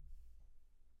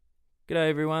G'day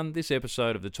everyone, this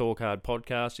episode of the Talk Hard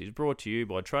podcast is brought to you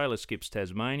by Trailer Skips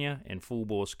Tasmania and Full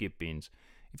Bore Skip Bins.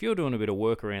 If you're doing a bit of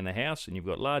work around the house and you've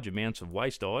got large amounts of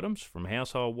waste items, from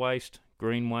household waste,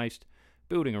 green waste,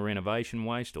 building or renovation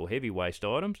waste or heavy waste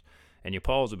items, and your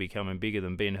piles are becoming bigger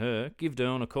than Ben-Hur, give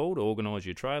Dern a call to organise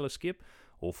your trailer skip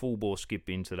or full bore skip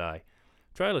bin today.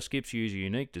 Trailer skips use a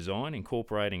unique design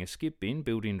incorporating a skip bin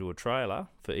built into a trailer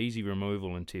for easy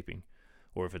removal and tipping.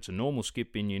 Or if it's a normal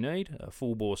skip bin you need, a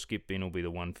full bore skip bin will be the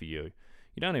one for you.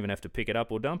 You don't even have to pick it up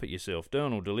or dump it yourself.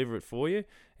 Dern will deliver it for you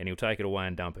and he'll take it away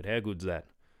and dump it. How good's that?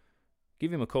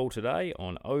 Give him a call today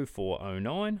on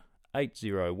 0409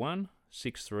 801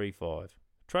 635.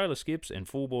 Trailer skips and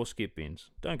full bore skip bins.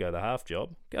 Don't go the half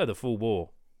job, go the full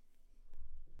bore.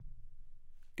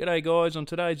 G'day guys, on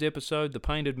today's episode, the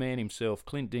painted man himself,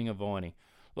 Clint Dinga Viney.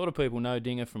 A lot of people know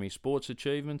Dinga from his sports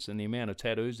achievements and the amount of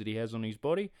tattoos that he has on his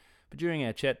body. But during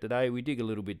our chat today, we dig a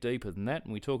little bit deeper than that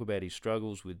and we talk about his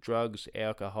struggles with drugs,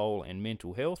 alcohol and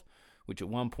mental health, which at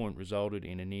one point resulted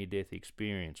in a near-death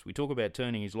experience. We talk about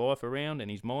turning his life around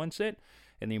and his mindset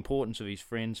and the importance of his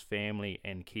friends, family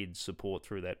and kids' support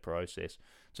through that process.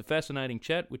 It's a fascinating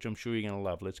chat, which I'm sure you're going to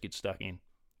love. Let's get stuck in.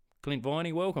 Clint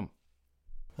Viney, welcome.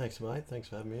 Thanks, mate. Thanks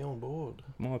for having me on board.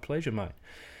 My pleasure, mate.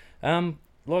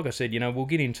 Like I said, we'll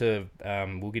get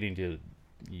into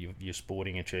your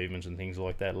sporting achievements and things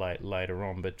like that later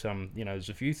on. But there's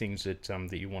a few things that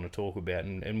you want to talk about,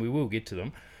 and we will get to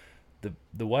them.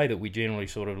 The way that we generally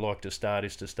sort of like to start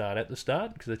is to start at the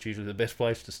start, because that's usually the best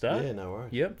place to start. Yeah, no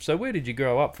worries. Yep. So where did you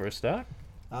grow up for a start?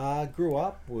 Grew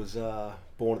up, was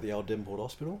born at the old Devonport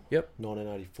Hospital. Yep.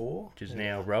 1984. Which is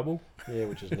now rubble. Yeah,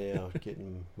 which is now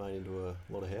getting made into a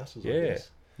lot of houses, Yeah. I guess.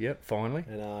 Yep, finally.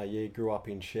 And grew up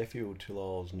in Sheffield till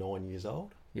I was 9 years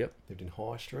old. Yep. Lived in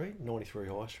High Street, 93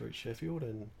 High Street, Sheffield,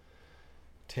 and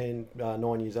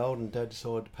 9 years old, and Dad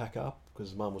decided to pack up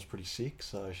because Mum was pretty sick,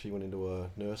 so she went into a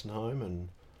nursing home, and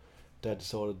Dad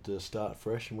decided to start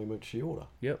fresh, and we moved to Shearwater.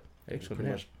 Yep, excellent.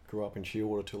 Pretty much grew up in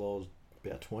Shearwater till I was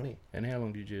about 20. And how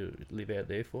long did you live out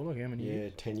there for? Like how many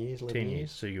years? 10 years, 11 10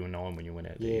 years. So you were 9 when you went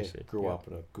out there, Yeah, you said. grew up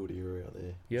in a good area out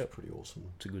there. Yep. It was pretty awesome.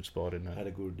 It's a good spot, isn't it? Had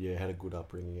a good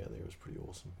upbringing out there. It was pretty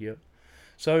awesome. Yep.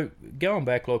 So going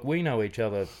back, like we know each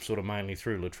other sort of mainly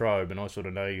through Latrobe, and I sort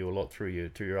of know you a lot through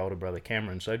your older brother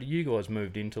Cameron. So did you guys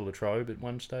moved into Latrobe at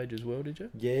one stage as well, did you?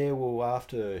 Yeah, well,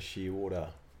 after Shearwater,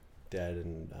 Dad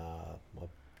and my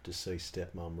deceased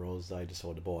stepmum Ros, they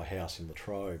decided to buy a house in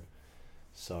Latrobe.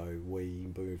 So we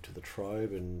moved to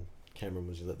Latrobe, and Cameron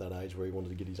was at that age where he wanted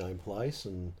to get his own place,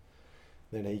 and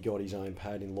then he got his own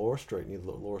pad in Laura Street, near the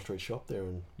Laura Street shop there,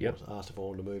 and asked if I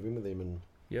wanted to move in with him. And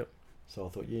so I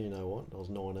thought, yeah, you know what, I was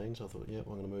 19, so I thought, yeah, I'm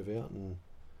going to move out and,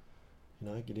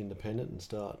 get independent and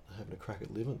start having a crack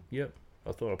at living. Yep.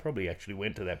 I thought I probably actually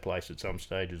went to that place at some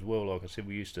stage as well. Like I said,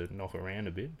 we used to knock around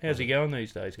a bit. How's he going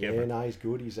these days, Cameron? Yeah, no, he's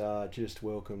good. He's just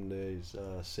welcomed his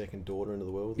second daughter into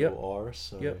the world, little Iris.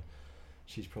 So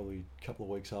she's probably a couple of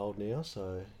weeks old now.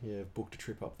 So, yeah, booked a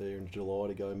trip up there in July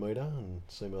to go meet her and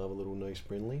see my other little niece,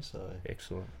 Brindley. So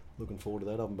excellent. Looking forward to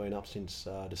that. I haven't been up since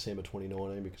December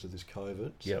 2019 because of this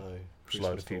COVID. Yep. So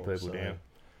slowed a few people down.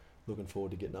 Looking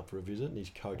forward to getting up for a visit, and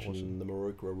he's coaching the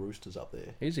Marookra Roosters up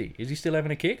there. Is he? Is he still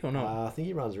having a kick or not? I think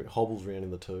he hobbles around in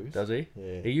the twos. Does he?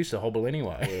 Yeah. He used to hobble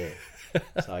anyway. Yeah.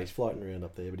 So he's floating around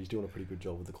up there, but he's doing a pretty good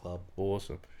job with the club.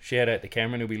 Awesome. Shout out to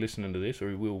Cameron. He'll be listening to this, or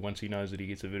he will once he knows that he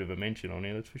gets a bit of a mention on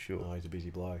here, that's for sure. Oh, he's a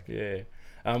busy bloke. Yeah.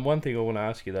 One thing I want to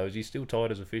ask you, though, is he still tight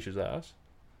as a fish's ass?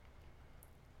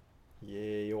 Yeah,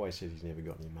 he always says he's never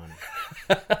got any money.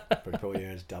 But he probably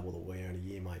earns double what we earn a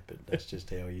year, mate, but that's just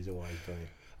how he's always been.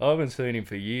 I haven't seen him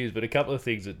for years, but a couple of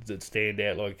things that stand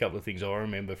out, like a couple of things I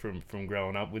remember from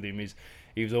growing up with him is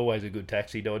he was always a good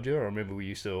taxi dodger. I remember he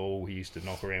used to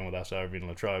knock around with us over in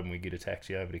Latrobe, and we'd get a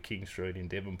taxi over to King Street in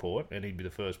Devonport, and he'd be the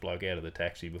first bloke out of the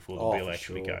taxi before the bill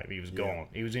actually came. He was gone.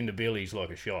 He was into billies like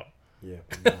a shot. Yeah.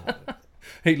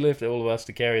 He left all of us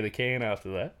to carry the can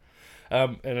after that.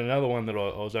 And another one that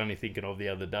I was only thinking of the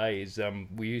other day is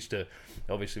we used to,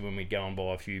 obviously when we'd go and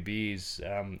buy a few beers,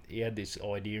 he had this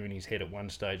idea in his head at one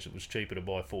stage that it was cheaper to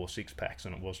buy 4 6-packs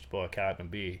than it was to buy a carton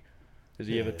of beer. Has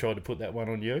he ever tried to put that one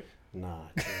on you? Nah,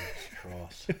 Jesus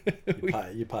Christ.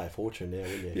 You pay a fortune now,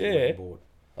 wouldn't you? Yeah.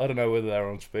 I don't know whether they were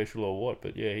on special or what,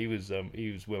 but yeah, he was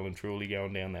well and truly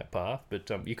going down that path.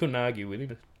 But you couldn't argue with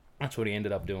him. That's what he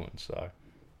ended up doing, so...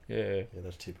 Yeah,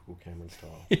 that's typical Cameron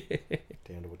style.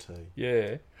 Down to a T.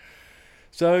 Yeah.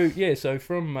 So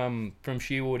from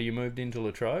Shearwater you moved into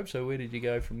Latrobe. So where did you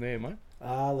go from there, mate?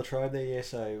 Latrobe there, yeah.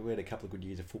 So we had a couple of good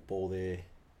years of football there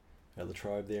at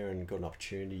Latrobe there, and got an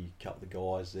opportunity. A couple of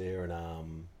guys there, and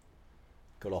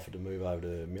got offered to move over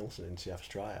to Millicent in South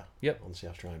Australia. Yep. On the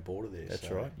South Australian border there. That's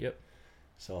right. Yep.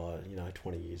 So,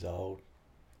 20 years old.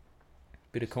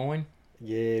 Bit of coin.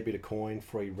 Yeah, a bit of coin,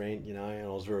 free rent, and I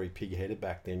was very pig-headed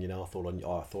back then. I thought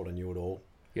I knew it all.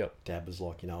 Yep. Dad was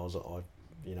like, I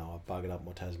buggered up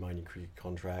my Tasmanian cricket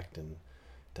contract, and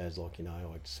Dad's like, I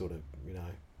sort of,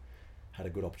 had a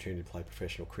good opportunity to play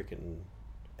professional cricket, and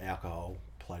alcohol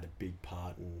played a big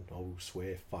part, and I will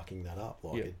swear fucking that up.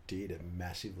 Like, it did. It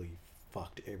massively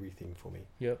fucked everything for me.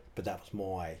 Yep. But that was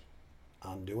my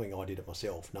undoing. I did it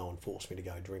myself. No one forced me to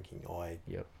go drinking. I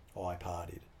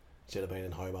partied. Instead of being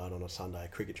in Hobart on a Sunday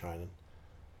cricket training,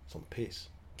 it's on the piss.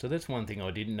 So that's one thing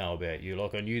I didn't know about you.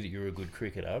 Like, I knew that you were a good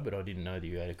cricketer, but I didn't know that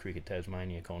you had a Cricket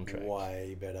Tasmania contract.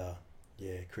 Way better,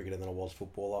 cricketer than I was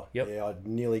footballer. Yep. Yeah, I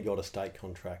nearly got a state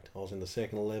contract. I was in the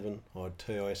second 11. I had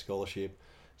TIS scholarship,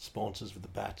 sponsors with the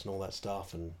bats and all that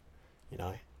stuff, and,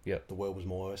 Yep. the world was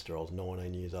my oyster. I was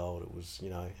 19 years old. It was,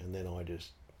 and then I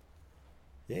just,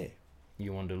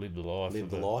 You wanted to live the life.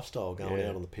 Live the lifestyle, going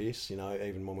out on the piss.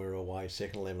 Even when we were away,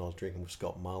 second 11, I was drinking with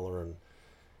Scott Muller and,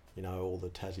 all the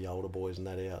Tassie older boys and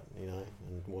that out, and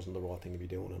it wasn't the right thing to be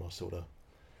doing. And I sort of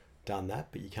done that,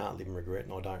 but you can't live in regret,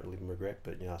 and I don't live in regret.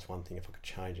 But, it's one thing if I could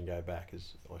change and go back,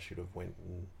 is I should have went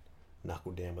and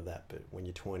knuckled down with that. But when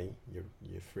you're 20,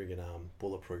 you're friggin'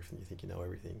 bulletproof and you think you know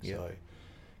everything. Yep. So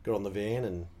got on the van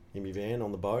and in my van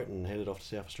on the boat and headed off to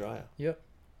South Australia. Yep.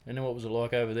 And then what was it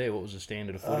like over there? What was the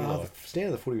standard of footy like? The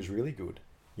standard of the footy was really good.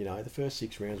 The first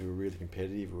 6 rounds we were really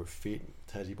competitive. We were fit,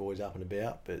 Tassie boys up and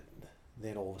about. But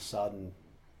then all of a sudden,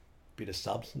 a bit of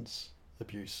substance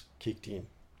abuse kicked in.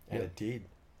 And it did.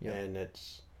 Yep. And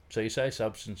it's... So you say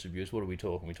substance abuse, what are we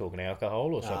talking? Are we talking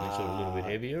alcohol or something sort of a little bit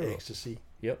heavier? Ecstasy.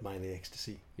 Yep. Mainly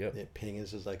ecstasy. Yep. Yeah,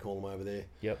 pingers, as they call them over there.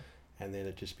 Yep. And then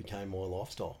it just became my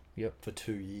lifestyle. Yep. For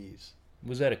 2 years.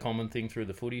 Was that a common thing through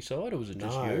the footy side, or was it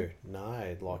just you?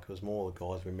 No. Like, it was more the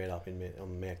guys we met up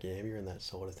on Mount Gambier and that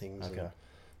side of things. Okay. And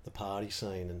the party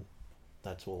scene, and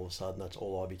that's all of a sudden, that's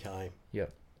all I became.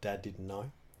 Yep. Dad didn't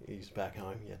know. He's back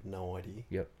home. He had no idea.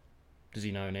 Yep. Does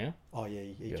he know now? Oh, yeah.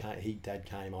 Dad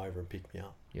came over and picked me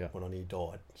up when I nearly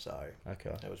died. So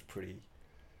that was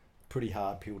pretty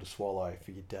hard pill to swallow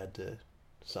for your dad to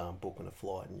say, I'm booking a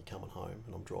flight and you're coming home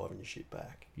and I'm driving your shit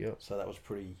back. Yep. So that was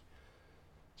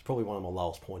it's probably one of my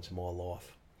lowest points in my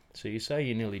life. So you say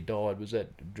you nearly died. Was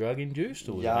that drug-induced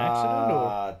or was it an accident?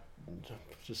 Or?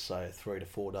 Just say a 3 to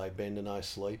 4 day bender, no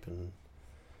sleep and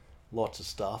lots of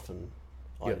stuff. And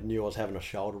I knew I was having a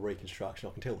shoulder reconstruction.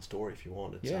 I can tell the story if you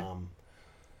want. It's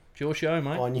your show,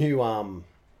 mate. I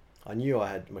knew I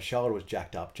had, my shoulder was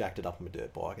jacked it up on my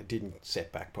dirt bike. It didn't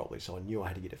set back properly, so I knew I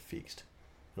had to get it fixed.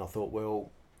 And I thought,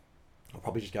 well, I'll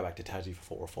probably just go back to Tassie for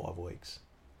 4 or 5 weeks.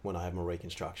 When I have my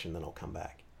reconstruction, then I'll come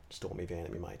back. Store my van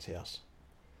at my mate's house.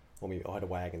 I had a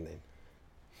wagon then.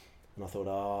 And I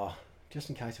thought, just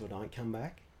in case if I don't come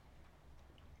back.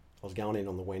 I was going in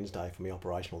on the Wednesday for my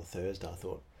operation on the Thursday. I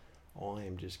thought, I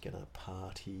am just going to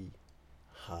party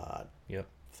hard. Yep.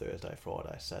 Thursday,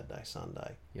 Friday, Saturday,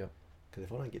 Sunday. Yep. Because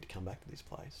if I don't get to come back to this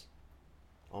place,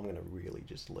 I'm going to really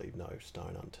just leave no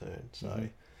stone unturned. So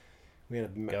we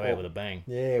had go out with a bang.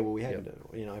 Yeah, well, we had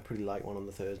a pretty late one on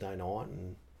the Thursday night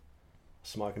and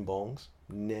smoking bongs.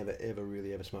 Never, ever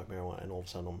really ever smoked marijuana. And all of a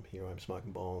sudden I'm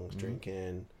smoking bongs,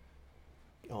 drinking,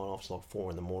 going off like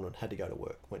 4 a.m. Had to go to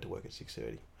work. Went to work at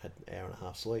 6:30. Had an hour and a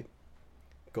half sleep.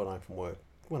 Got home from work.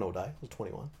 Went all day. I was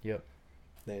 21. Yep.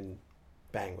 Then,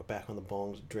 bang, we're back on the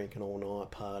bongs, drinking all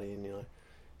night, partying,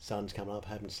 Sun's coming up,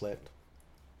 haven't slept.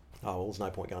 Oh, well, there's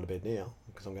no point going to bed now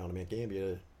because I'm going to Mount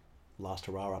Gambier, last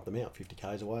hurrah up the mount, 50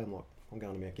 k's away. I'm like, I'm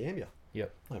going to Mount Gambier.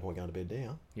 Yep. No point going to bed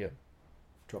now. Yep.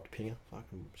 Dropped a pinger,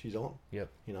 fucking, she's on. Yep.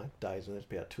 Days when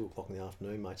it's about 2 o'clock in the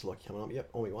afternoon, mates are like, coming up, yep,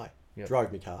 on my way. Yep.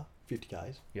 Drove my car, 50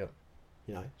 k's. Yep.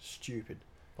 Stupid.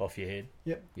 Off your head.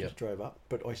 Yep. Just drove up,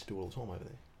 but I used to do it all the time over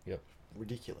there. Yep.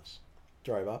 Ridiculous.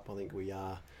 Drove up, I think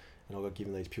and I got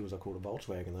given these pills I called a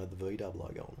Volkswagen. They had the VW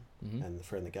logo on them. And the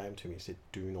friend that gave them to me said,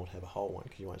 do not have a whole one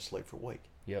because you won't sleep for a week.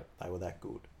 Yep. They were that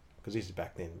good. Because this is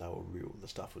back then, they were real. The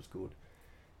stuff was good.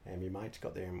 And my mates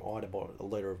got there and I had bought a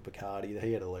litre of Bacardi.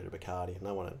 He had a litre of Bacardi.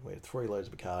 And we had 3 litres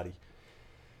of Bacardi.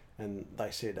 And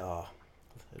they said,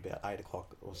 about 8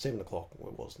 o'clock or 7 o'clock,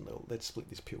 it was, let's split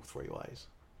this pill 3 ways.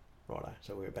 Righto.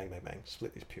 So we were bang, bang, bang,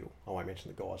 split this pill. I won't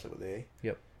mention the guys that were there.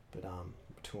 Yep. But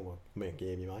 2 of my Mount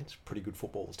Gambier mates, pretty good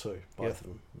footballers too, both of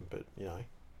them. But,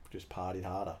 just partied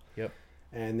harder. Yep.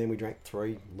 And then we drank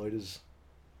 3 litres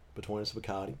between us of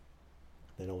Bacardi.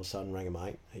 Then all of a sudden rang a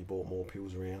mate. He bought more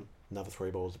pills around. Another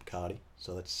 3 bottles of Bacardi.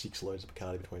 So that's 6 litres of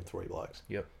Bacardi between 3 blokes.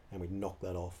 Yep. And we knocked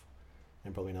that off.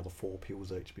 And probably another 4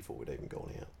 pills each before we'd even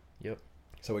gone out. Yep.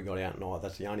 So we got out at night.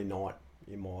 That's the only night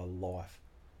in my life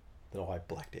that I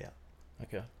blacked out.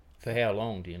 Okay. For how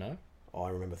long, do you know? I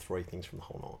remember 3 things from the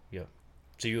whole night. Yep.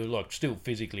 So you were like still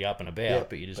physically up and about,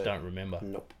 but you just don't remember.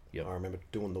 Nope. Yep. I remember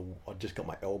I just got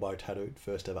my elbow tattooed,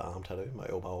 first ever arm tattoo, my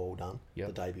elbow all done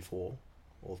the day before,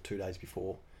 or 2 days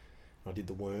before. And I did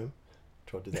the worm.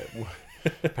 Tried to do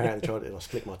that. Apparently tried it, and I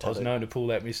split my tattoo. I was known to pull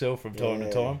that myself from time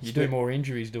to time. You do more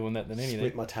injuries doing that than anything.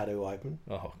 Split my tattoo open.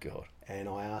 Oh, God. And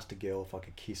I asked a girl if I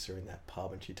could kiss her in that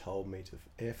pub, and she told me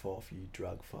to F off, you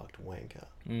drug-fucked wanker.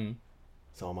 Mm.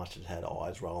 So I must have had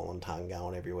eyes rolling, tongue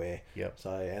going everywhere. Yep.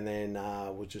 So, and then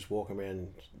was just walking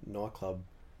around nightclub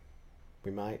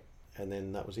with mate, and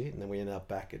then that was it. And then we ended up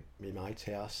back at my mate's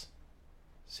house,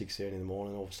 6:30 in the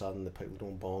morning. All of a sudden, the people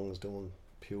doing bongs, doing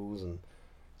pills, and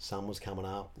sun was coming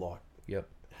up. Like,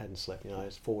 hadn't slept.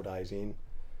 It's 4 days in,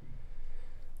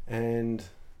 and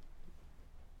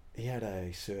he had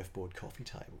a surfboard coffee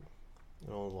table,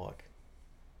 and I was like,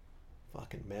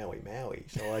 fucking Maui.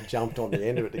 So I jumped on the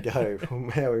end of it to go,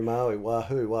 Maui,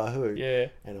 wahoo. Yeah.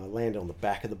 And I landed on the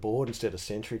back of the board instead of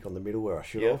centric on the middle where I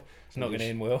should have. It's not going to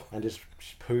end well. And just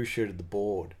poo-shooted the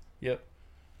board. Yep.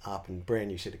 Up, and brand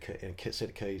new set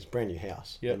of keys, brand new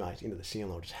house. Yep. Mate, into the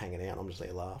ceiling. I was just hanging out, and I'm just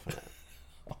there laughing at it.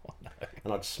 Oh, no.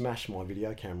 And I'd smashed my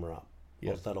video camera up.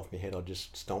 Yep. Lost that off my head. I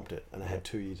just stomped it, and I had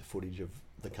 2 years of footage of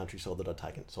the countryside that I'd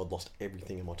taken. So I'd lost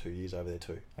everything in my 2 years over there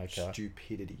too. Okay.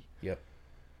 Stupidity. Yep.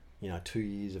 2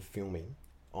 years of filming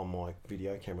on my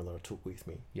video camera that I took with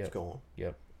me. Yep. It's gone.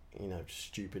 Yep.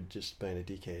 Stupid, just being a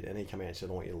dickhead. And he came out and said,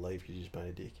 I want you to leave because you're just being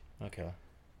a dick. Okay.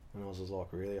 And I was just like,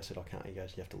 really? I said, I can't. He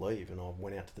goes, you have to leave. And I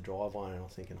went out to the driveway, and I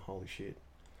was thinking, holy shit.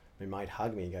 My mate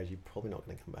hugged me. He goes, you're probably not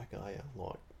going to come back, are you?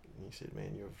 Like, and he said,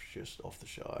 man, you're just off the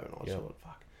show. And I was like,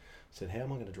 fuck. I said, how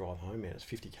am I going to drive home, man? It's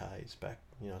 50 k's back.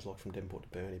 It's like from Devonport to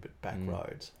Burnie, but back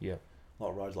roads. Yeah.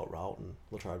 Like roads like Rolton,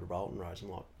 Latrobe to Rolton roads. I'm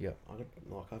like,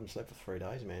 I haven't slept for 3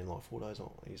 days, man. Like 4 days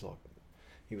on. He's like,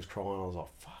 he was crying. I was like,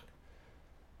 fuck.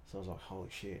 So I was like, holy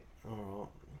shit. All right.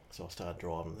 So I started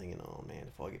driving, thinking, oh man,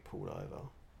 if I get pulled over,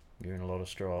 you're in a lot of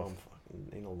strife. I'm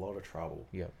fucking in a lot of trouble.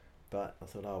 Yeah. But I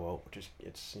thought, oh well,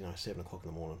 it's 7 o'clock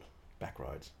in the morning, back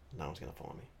roads. No one's gonna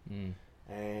find me. Mm.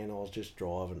 And I was just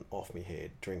driving off my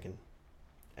head, drinking.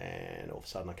 And all of a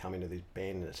sudden I come into this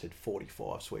bend and it said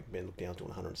 45, sweep bend, look down to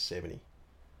 170.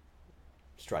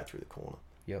 Straight through the corner.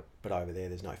 Yep. But over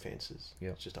there's no fences.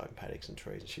 Yep. It's just open paddocks and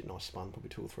trees and shit. And I spun probably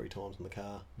 2 or 3 times in the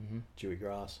car. Mm-hmm. Dewy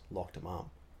grass, locked him up,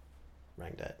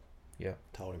 rang Dad. Yep.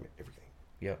 Told him everything.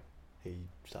 Yep. He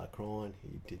started crying.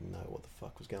 He didn't know what the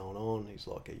fuck was going on. He's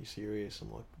like, are you serious?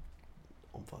 I'm like,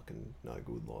 I'm fucking no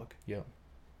good, like. Yep.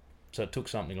 So it took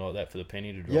something like that for the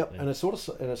penny to drop. Yep, then. and it sort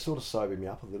of sobered me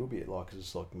up a little bit, like, 'cause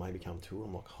it's like maybe come to it.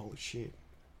 I'm like, holy shit,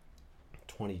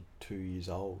 22 years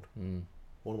old. Mm.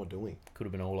 What am I doing? Could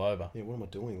have been all over. Yeah, what am I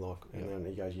doing? Like, and then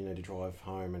he goes, you need to drive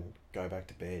home and go back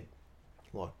to bed.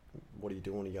 Like, what are you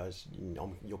doing? He goes,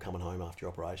 you're coming home after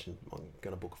your operation. I'm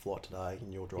going to book a flight today,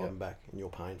 and you're driving back, and you're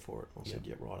paying for it. And I said,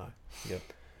 yep, righto. Yep.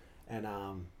 And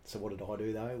so what did I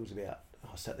do though? It was about,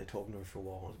 I sat there talking to her for a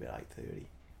while. It was about 8:30.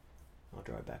 I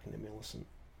drove back into Millicent,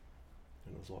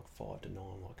 and it was like 5 to 9.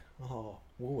 Like, oh,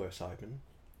 Woolworths open,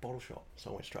 bottle shop.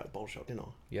 So I went straight to the bottle shop, didn't I?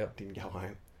 Yep. Didn't go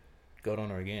home. Got on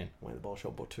her again. Went to the bottle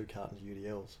shop, bought 2 cartons of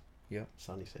UDLs. Yep.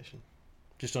 Sunday session.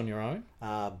 Just on your own?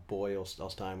 Boy, I was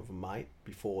staying with a mate.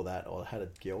 Before that, I had a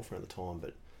girlfriend at the time,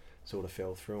 but sort of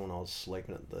fell through, and I was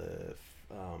sleeping at the,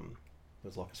 there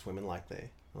was like a swimming lake there,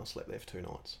 and I slept there for 2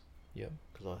 nights. Yep.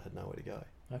 Because I had nowhere to go.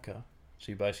 Okay.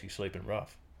 So you're basically sleeping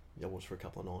rough. I was for a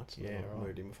couple of nights, and yeah, then I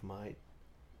moved in with a mate,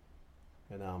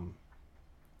 and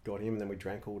got him, and then we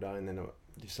drank all day, and then I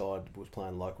decided was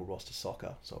playing local roster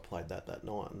soccer, so I played that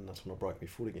night, and that's when I broke my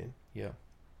foot again. Yeah.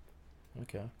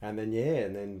 Okay. And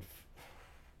then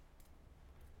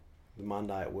the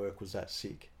Monday at work was that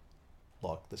sick,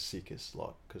 like the sickest,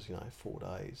 like, because 4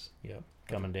 days. Yeah.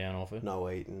 Coming down off it. No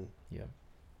eating. Yeah.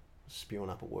 Spewing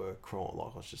up at work, crying,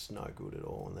 like I was just no good at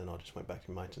all, and then I just went back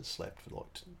to my mates and slept for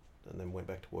and then went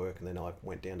back to work, and then I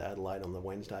went down to Adelaide on the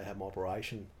Wednesday, had my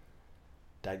operation.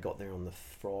 Dad got there on the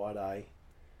Friday,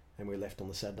 and we left on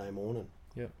the Saturday morning.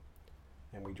 Yep.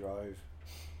 And we drove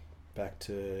back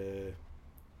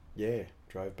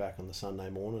on the Sunday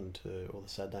morning or the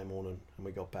Saturday morning, and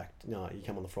we got back. You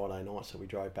come on the Friday night, so we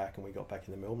drove back, and we got back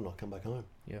into Melbourne. I come back home.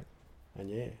 Yep.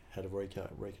 And had a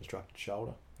reconstructed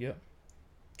shoulder. Yep.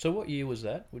 So what year was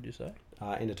that, would you say?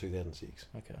 End of 2006.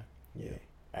 Okay. Yeah.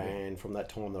 And from that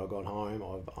time that I got home,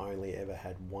 I've only ever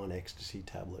had 1 ecstasy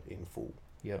tablet in full.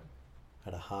 Yep.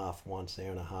 Had a half once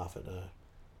there and a half at a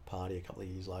party a couple of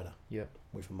years later. Yep.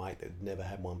 With a mate that never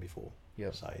had one before.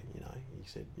 Yep. So, he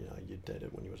said, you did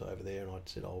it when you was over there, and I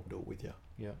said, I'll do it with you.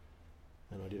 Yep.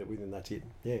 And I did it with him, that's it.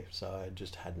 Yeah, so I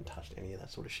just hadn't touched any of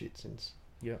that sort of shit since.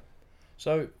 Yeah.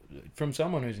 So, from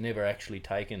someone who's never actually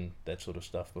taken that sort of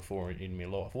stuff before in your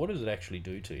life, what does it actually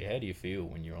do to you? How do you feel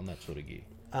when you're on that sort of gear?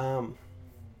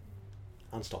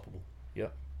 Unstoppable.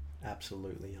 Yep.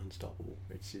 Absolutely unstoppable.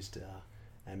 It's just,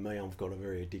 and me, I've got a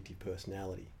very addictive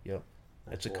personality. Yep.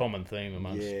 It's a common theme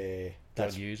amongst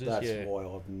drug users. That's why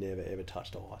I've never ever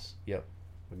touched ice. Yep.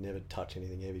 I'd never touch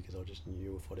anything heavy because I just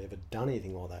knew if I'd ever done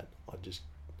anything like that, I just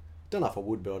don't know if I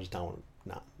would, but I just don't want to.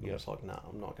 Nah, Yep. it's like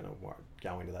I'm not going to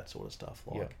go into that sort of stuff.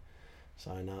 Like, Yep.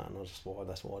 so and that's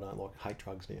why I don't hate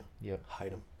drugs now. Yep.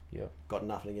 Hate them. Yep. Got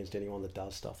nothing against anyone that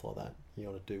does stuff like that. You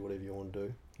got to do whatever you want to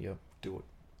do. Yep. Do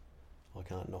it. I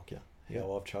can't knock you. Yep.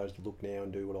 How I've chose to look now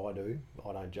and do what I do,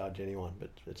 I don't judge anyone, but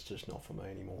it's just not for me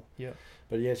anymore. Yep.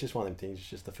 But yeah, it's just one of them things. It's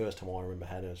just the first time I remember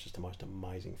having it. It's just the most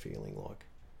amazing feeling. Like,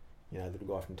 you know, little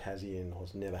guy from Tassie, and I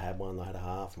was never had one. I had a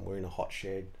half, and we're in a hot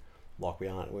shed, like we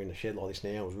aren't. We're in a shed like this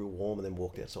now. It was real warm, and then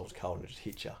walked outside. It was cold, and it just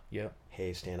hit you. Yeah.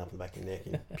 Hairs stand up in the back of your neck,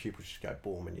 and pupils just go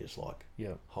boom, and you're just like,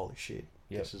 Yep. holy shit,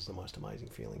 Yep. this is the most amazing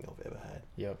feeling I've ever had.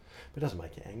 Yep. But it doesn't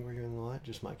make you angry or anything like that.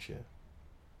 It just makes you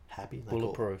happy.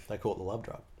 Bulletproof. They call it the love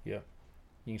drug. Yep.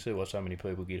 You can see why so many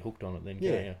people get hooked on it then,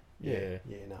 Yeah. can't you?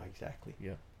 Yeah, no, exactly.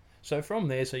 Yeah. So from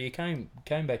there, so you came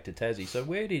back to Tassie. So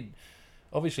where did...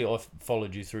 Obviously, I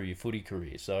followed you through your footy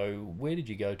career. So where did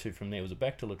you go to from there? Was it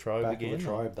back to Latrobe again? Back to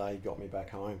Latrobe, they got me back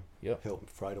home. Yep. Helped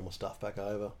freight all my stuff back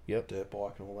over. Yep. Dirt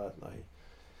bike and all that.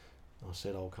 I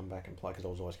said I'll come back and play because I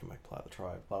was always going to play at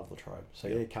Latrobe. Love Latrobe. So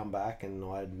Yep. yeah, come back, and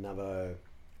I'd never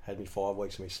had me 5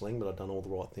 weeks of my sling, but I'd done all the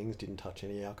right things. Didn't touch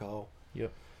any alcohol. Yep.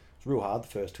 It was real hard the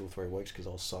first 2 or 3 weeks because I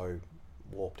was so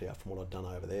warped out from what I'd done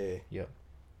over there. Yep.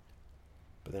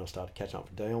 But then I started catching up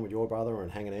with Dion, with your brother,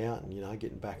 and hanging out, and you know,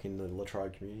 getting back in the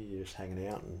Latrobe community. You're just hanging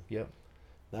out and Yep.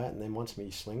 that. And then once my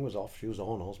sling was off, she was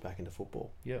on. I was back into football.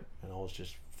 Yep. And I was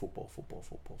just football.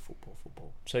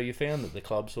 So you found that the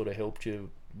club sort of helped you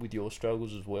with your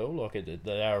struggles as well? Like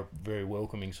they are a very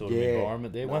welcoming sort of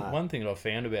environment there. Nah. One thing that I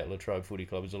found about Latrobe Footy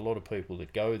Club is a lot of people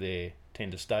that go there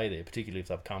tend to stay there, particularly if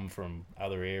they've come from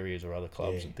other areas or other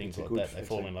clubs and things like that. They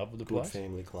fall in love with the place. Good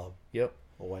family club. Yep.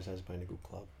 Always has been a good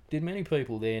club. Did many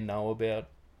people there know about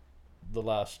the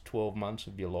last 12 months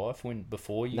of your life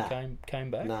before you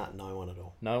came back? Nah, no one at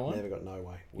all. No one? Never got no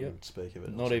way. Wouldn't speak of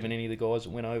it. Not even any of the guys that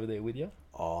went over there with you?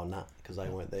 Oh, nah, because they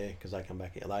weren't there. Because they come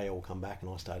back. They all come back,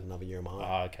 and I stayed another year of my own.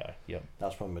 Ah, okay. Yep. That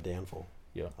was probably my downfall.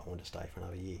 Yep. I wanted to stay for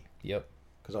another year. Yep.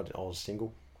 Because I was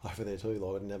single over there too. Like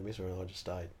I didn't have a miss around. I just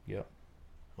stayed. Yep.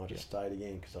 I just stayed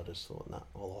again because I just thought, nah,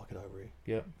 I like it over here.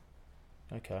 Yep.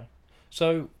 Okay.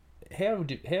 So how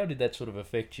did that sort of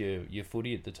affect your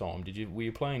footy at the time? Were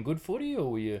you playing good footy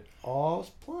or were you? I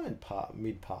was playing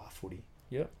mid-par footy.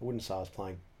 Yep. I wouldn't say I was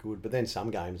playing good, but then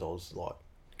some games I was like...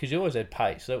 Because you always had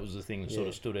pace. That was the thing that sort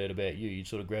of stood out about you. You'd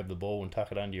sort of grab the ball and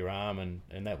tuck it under your arm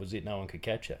and that was it. No one could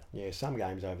catch you. Yeah, some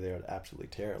games over there I'd absolutely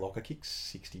tear it. Like I kicked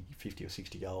 50 or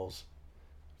 60 goals.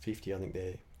 50, I think,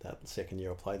 that second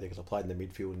year I played there because I played in the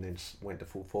midfield and then went to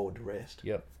full forward to rest.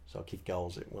 Yep. So I kicked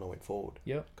goals when I went forward.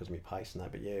 Yep. Because of my pace and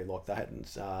that. But yeah, like they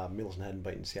hadn't... Millicent hadn't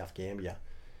beaten South Gambia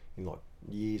in like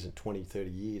years and 20, 30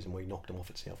 years, and we knocked them off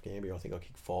at South Gambia. I think I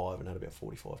kicked 5 and had about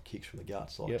 45 kicks from the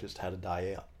guts. Like just had a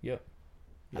day out. Yep.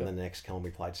 And then the next time we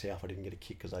played South, I didn't get a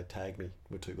kick because they tagged me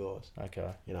with 2 guys. Okay.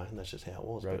 You know, and that's just how it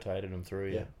was. Rotated them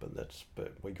through, yeah.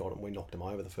 But we got them. We knocked them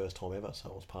over the first time ever, so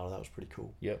I was part of that. It was pretty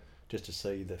cool. Yep. Just to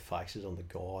see the faces on the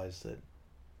guys that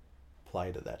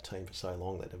played at that team for so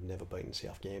long that have never beaten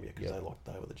South Gambia because they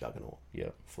were the juggernaut.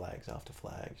 Yep. Flags after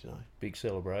flags, you know. Big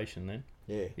celebration then.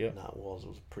 Yeah. Yep. No, it was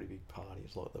a pretty big party.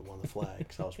 It's like they won the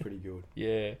flag, so it was pretty good.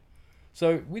 Yeah.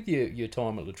 So with your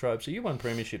time at Latrobe, so you won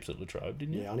premierships at Latrobe,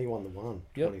 didn't you? Yeah, I only won the one,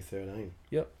 2013.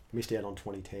 Yep. Missed out on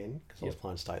 2010 because I was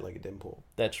playing state league at Devonport.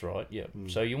 That's right. Yeah.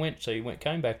 So you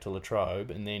came back to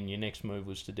Latrobe, and then your next move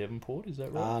was to Devonport. Is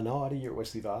that right? No, I had a year at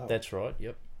Wesley Vale. That's right.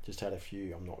 Yep. Just had a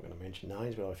few. I'm not going to mention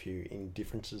names, but I had a few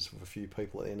indifferences with a few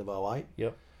people at the end of 08.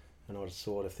 Yep. And I just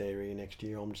thought if they're here next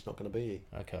year, I'm just not going to be here.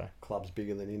 Okay. Club's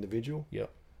bigger than individual. Yep.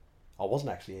 I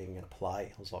wasn't actually even going to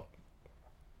play. I was like,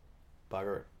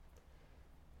 bugger it.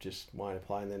 Just wanted to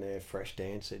play, and then Fresh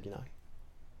Dan said, you know,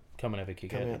 come and have a kick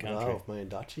come out out of the country. with me and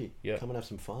Dutchy. Yep. Come and have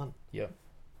some fun. Yep.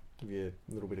 Give you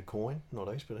a little bit of coin,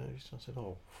 not east, but east. I said,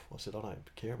 I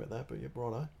don't care about that, but yeah,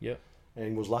 righto. Yep.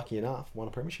 And was lucky enough, won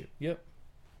a premiership. Yep.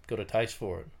 Got a taste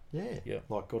for it. Yeah. Yep.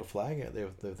 Like got a flag out there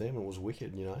with them, and it was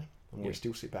wicked, you know. And we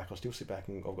still sit back. I still sit back,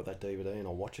 and I've got that DVD, and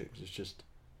I watch it because it's just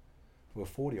We were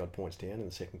 40-odd points down in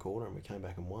the second quarter and we came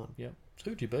back and won. Yep. So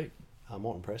who'd you beat?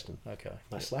 Martin Preston. Okay.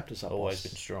 They slapped us up. Always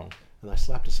been strong. And they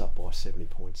slapped us up by 70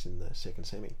 points in the second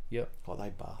semi. Yep. Like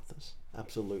they bathed us.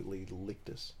 Absolutely licked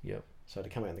us. Yep. So to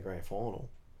come out in the grand final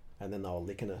and then they were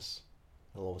licking us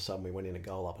and all of a sudden we went in a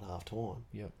goal up at half time.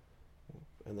 Yep.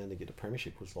 And then to get the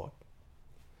premiership was like...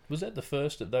 Was that the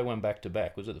first that they went back to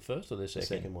back? Was it the first or the second? The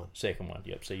second one. Second one,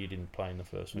 yep. So you didn't play in the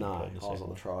first one? No, you played in the I was on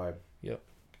the Trobe. Yep.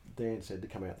 Dan said to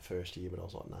come out the first year, but I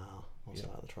was like, nah, I'll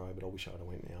start at the Trobe, but I wish I'd have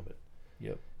went now, but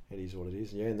yep. It is what it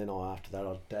is. Yeah, and then after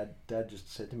that, Dad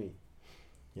just said to me,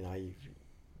 you know,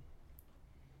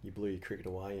 you blew your cricket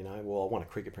away, you know. Well, I won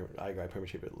a A-grade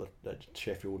premiership at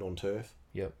Sheffield on turf.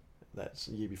 Yep. That's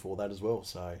a year before that as well,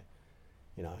 so,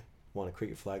 you know, won a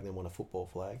cricket flag, then won a football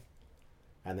flag.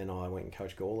 And then I went and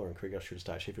coached Gawler in cricket. I should have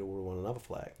stayed at Sheffield, would have won another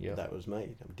flag. Yep. That was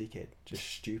me. I'm a dickhead. Just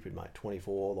stupid, mate.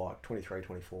 23,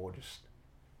 24, just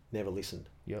never listened.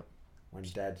 Yep. When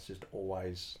Dad's just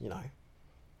always, you know,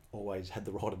 always had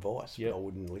the right advice, but I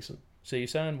wouldn't listen. So you're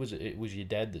saying it was your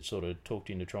dad that sort of talked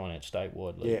you into trying out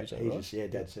statewide league? Yeah, is that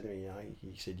right? Dad said to me, you know,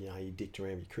 he said, you know, you dicked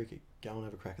around with your cricket, go and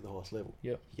have a crack at the highest level.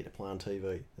 Yep. You get to play on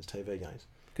TV. There's TV games.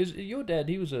 Because your dad,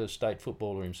 he was a state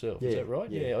footballer himself, is that right?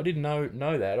 Yeah, I didn't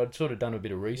know that. I'd sort of done a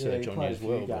bit of research on you as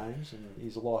well. He played a few games, and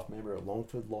he's a life member at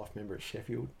Longford, life member at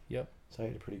Sheffield. Yep. So he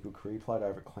had a pretty good career. He played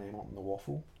over at Claremont in the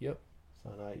Waffle. Yep. So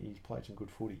no, he's played some good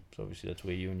footy. So obviously that's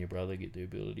where you and your brother get the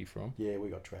ability from. Yeah, we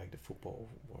got dragged to football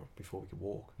before we could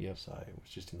walk. Yep. So it was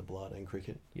just in the blood and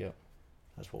cricket. Yep.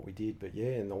 That's what we did. But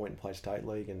yeah, and I went and played state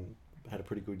league and had a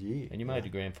pretty good year. And you made the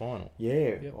grand final.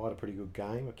 Yeah, yep. I had a pretty good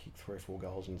game. I kicked 3 or 4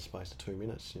 goals in the space of 2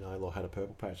 minutes. You know, like had a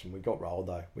purple patch, and we got rolled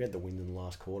though. We had the win in the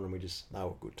last quarter, and they were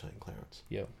a good team, Clarence.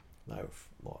 Yep. They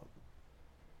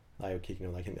were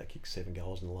kicking, I think they kicked 7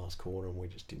 goals in the last quarter, and we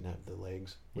just didn't have the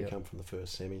legs. We come from the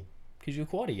first semi. Because you're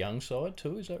quite a young side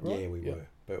too, is that right? Yeah, we were.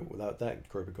 But that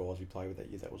group of guys we played with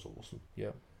that year, that was awesome. Yeah.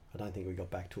 I don't think we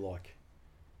got back to like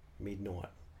midnight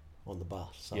on the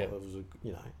bus. So yep. it was,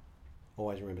 you know, I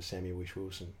always remember Sammy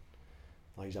Wish-Wilson.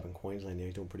 Like he's up in Queensland now,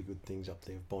 he's doing pretty good things up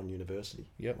there with Bond University.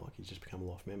 Yep. Like he's just become a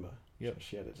life member. Yep.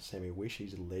 So shout out to Sammy Wish,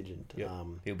 he's a legend. Yep.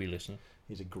 He'll be listening.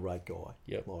 He's a great guy.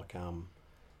 Yep. Like,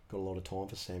 got a lot of time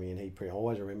for Sammy, and I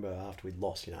always remember after we'd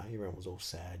lost, you know, everyone was all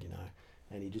sad, you know,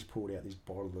 and he just pulled out this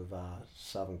bottle of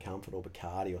Southern Comfort or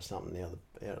Bacardi or something,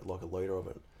 out like a litre of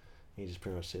it. He just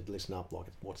pretty much said, listen up, like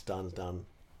what's done's done.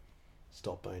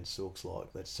 Stop being sooks, like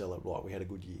let's sell it. Like we had a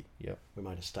good year. Yep. We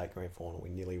made a state grand final. We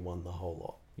nearly won the whole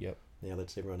lot. Yep. Now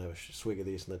let's everyone have a swig of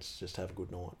this and let's just have a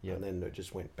good night. Yep. And then it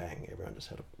just went bang. Everyone just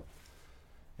had a...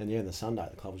 And yeah, on the Sunday,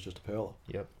 the club was just a perler.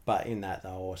 Yep. But in that, though,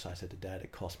 I also said to Dad,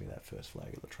 it cost me that first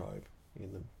flag at Latrobe.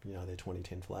 In the, you know, their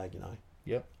 2010 flag, you know.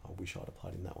 Yep. I wish I'd have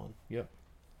played in that one. Yep.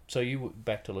 So you were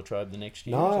back to Latrobe the next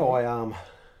year? No,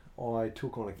 I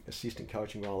took on an assistant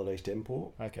coaching role at East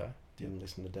Devonport. Okay. Didn't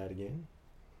listen to Dad again.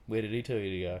 Where did he tell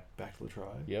you to go? Back to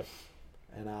Latrobe. Yep.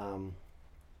 And,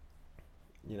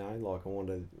 you know, like I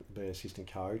wanted to be an assistant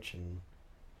coach and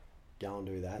go and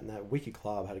do that. And that Wicked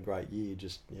Club had a great year. We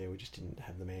just didn't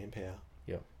have the manpower.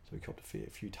 Yep. So we copped a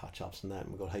few touch-ups and that,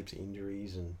 and we got heaps of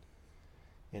injuries. And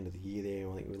end of the year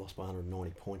there, I think we lost by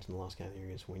 190 points in the last game there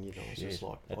against Wynyard. Just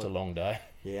like, that's a long day.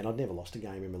 Yeah, and I'd never lost a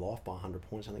game in my life by 100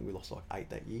 points. I think we lost like 8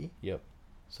 that year. Yep.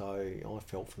 So I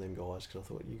felt for them guys because I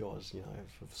thought you guys, you know,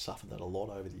 have suffered that a lot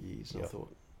over the years. And yep. I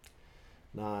thought,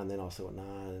 and then I thought,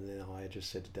 and then I just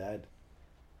said to Dad,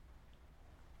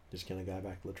 just going to go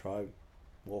back to Latrobe.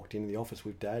 Walked into the office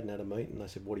with Dad and had a meeting. They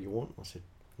said, what do you want? I said,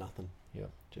 nothing.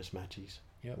 Yep. Just matches.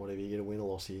 Yep. Whatever you get a win or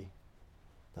loss here,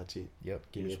 that's it. Yep.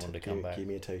 Give me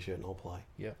a t-shirt and I'll play.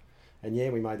 Yep. And yeah,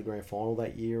 we made the grand final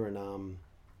that year, and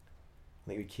I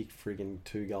think we kicked friggin'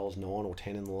 2 goals, 9 or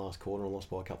 10 in the last quarter, and lost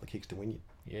by a couple of kicks to Wynyard.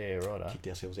 Yeah, right. Kicked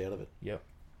ourselves out of it. Yep.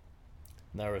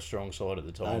 They were a strong side at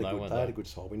the time. They had a good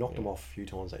side. We knocked them off a few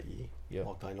times that year. Yep.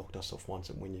 Like they knocked us off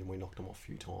once at Wynyard, and we knocked them off a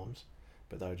few times.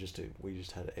 But they were we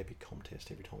just had an epic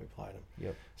contest every time we played them.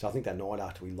 Yep. So I think that night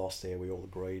after we lost there, we all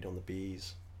agreed on the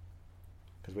beers,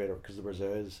 because the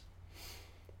reserves,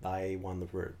 they won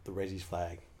the Resi's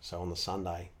flag. So on the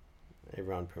Sunday,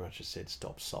 everyone pretty much just said,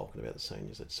 stop sulking about the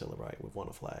seniors, let's celebrate, we've won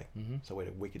a flag. Mm-hmm. So we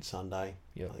had a wicked Sunday.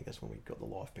 Yep. I think that's when we got the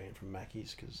life band from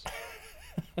Mackey's, because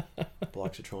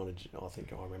blokes are trying to,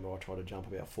 I remember I tried to jump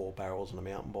about 4 barrels on a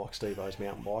mountain bike, Steve-O's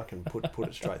mountain bike, and put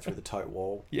it straight through the tote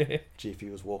wall. Yeah. Jiffy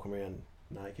was walking around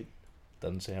naked.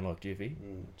 Doesn't sound like Jiffy.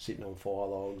 And sitting on fire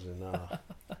logs, and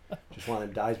just one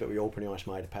of them days, but we all pretty much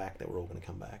made a pact that we're all going to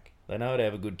come back. They know how to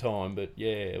have a good time, but yeah,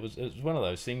 it was one of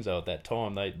those things though. At that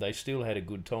time, they still had a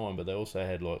good time, but they also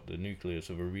had like the nucleus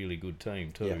of a really good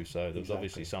team too. Yep, so there was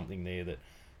obviously something there that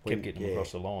kept getting them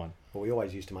across the line. Well, we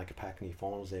always used to make a pack in the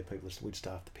finals there. We'd stay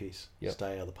off the piss,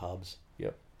 stay out of the pubs,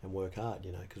 and work hard,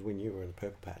 because we knew we were in the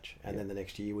purple patch. And then the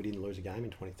next year we didn't lose a game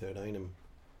in 2013, and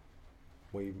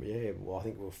I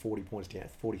think we were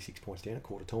 46 points down at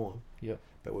quarter time. Yep.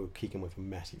 But we were kicking with a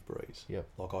massive breeze. Yep.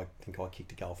 Like I think I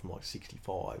kicked a goal from like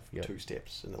 65, 2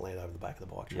 steps, and it landed over the back of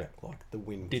the bike track. Yep. Like the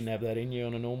wind. Didn't have that in you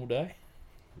on a normal day?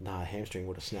 No, hamstring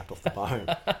would have snapped off the bone.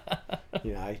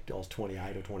 I was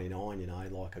 28 or 29.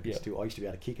 Like I used to be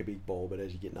able to kick a big ball, but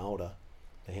as you're getting older,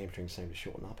 the hamstrings seem to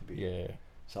shorten up a bit. Yeah.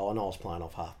 So I know I was playing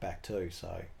off half back too. So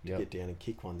to Yep. get down and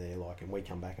kick one there, and we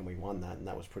come back and we won that, and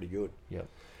that was pretty good. Yep.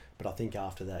 But I think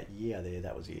after that year there,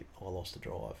 that was it. I lost the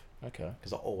drive. Okay.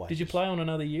 Because I always. Did you play on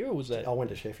another year, or was that? I went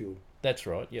to Sheffield. That's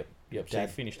right. Yep. So you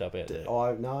finished up out there.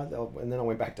 And then I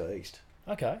went back to East.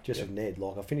 Okay. Just with Ned.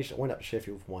 Like I went up to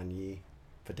Sheffield for 1 year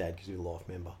for Dad because he was a life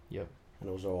member. Yep. And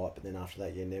it was all right. But then after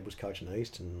that, Ned was coaching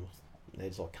East, and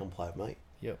Ned's like, "Come play with me."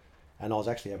 Yep. And I was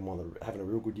actually having a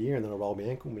real good year, and then I rolled my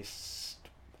ankle, missed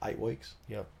 8 weeks.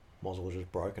 Yep. Might as well have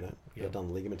just broken it. Yep. I'd done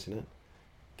the ligaments in it.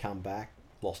 Come back,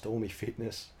 lost all my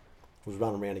fitness. Was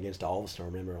running around against Ulverston. I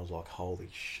remember I was like, "Holy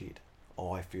shit!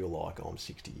 I feel like I'm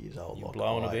 60 years old." You're like,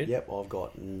 blowing a bit? Yep, I've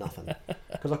got nothing.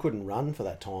 Because I couldn't run for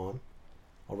that time.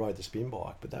 I rode the spin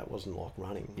bike, but that wasn't like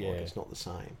running. Yeah. Like, it's not the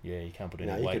same. Yeah, you can't put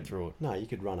any weight through it. No, you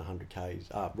could run 100 Ks,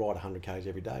 ride 100 Ks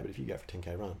every day, but if you go for a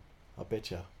 10K run, I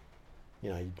bet you're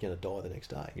going to die the next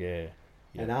day. Yeah.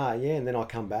 Yep. And then I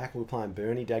come back, we were playing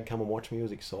Burnie, Dad come and watch me, he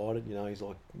was excited, he's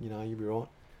like, you'll be right.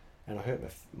 And I hurt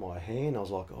my hand, I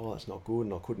was like, oh, that's not good,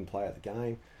 and I couldn't play out the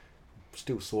game.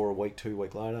 Still sore a week, 2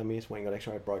 weeks later, I missed, went and got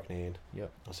x-ray, broken hand.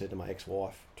 Yep. I said to my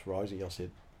ex-wife, to Rosie, I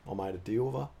said, I made a deal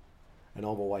with her, and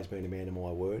I've always been a man of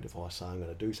my word. If I say I'm going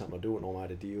to do something, I do it, and I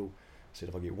made a deal. I said,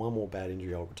 if I get one more bad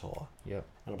injury, I'll retire. Yep.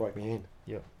 And I broke my hand.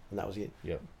 Yep. And that was it.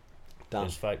 Yep. Done.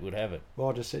 As fate would have it. Well,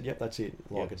 I just said, yep, that's it.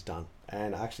 Yep. It's done.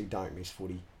 And I actually don't miss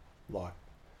footy.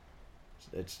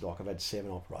 It's like I've had 7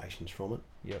 operations from it.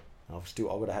 Yep. And I've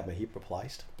got to have my hip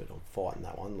replaced, but I'm fighting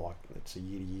that one. It's a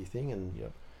year-to-year thing, and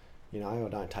yep. I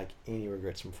don't take any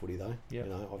regrets from footy though. Yep.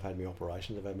 I've had my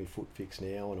operations, I've had my foot fixed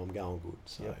now, and I'm going good.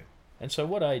 So. Yep. And so,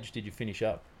 what age did you finish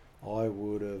up? I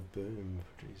would have been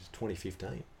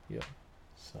 2015. Yep.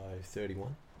 So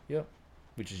 31. Yep.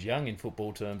 Which is young in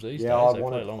football terms these days. Yeah, I They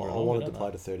wanted play longer and to longer,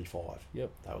 play to 35.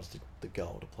 Yep. That was the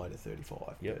goal, to play to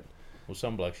 35. Yep. Well,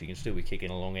 some blokes you can still be kicking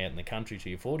along out in the country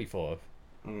till you're 45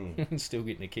 and still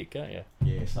getting a kick, can't you?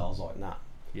 Yeah, so I was like, nah.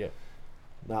 Yep.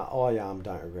 No, I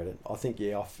don't regret it. I think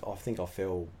I think I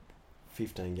fell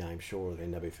 15 games short of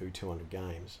NWFU 200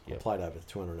 games. Yep. I played over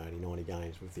 290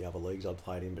 games with the other leagues I'd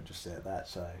played in, but just at that.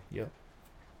 So. Yep.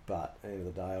 But at the end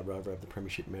of the day, I'd rather have the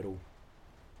premiership medal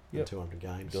than 200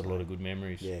 games. Got a lot of good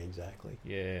memories. Yeah, exactly.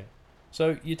 Yeah.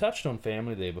 So you touched on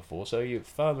family there before. So you're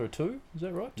father of 2, is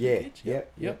that right? 2 kids?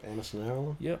 Yep. Emerson and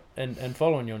Arlen. Yep. And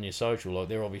following you on your social, like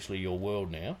they're obviously your world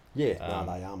now. Yeah, no,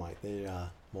 they are, mate.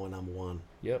 They're my number one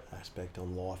aspect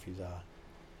on life is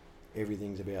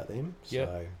everything's about them.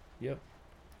 So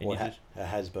it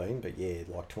has been, but yeah,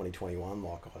 like 2021,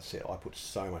 like I said, I put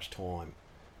so much time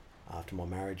after my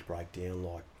marriage breakdown.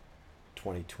 Like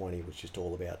 2020 was just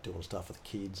all about doing stuff with the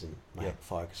kids and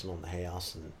focusing on the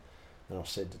house. And then I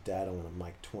said to Dad, I'm going to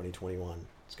make 2021.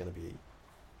 It's going to be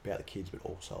about the kids, but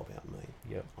also about me.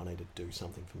 Yep. I need to do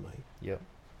something for me. Yep.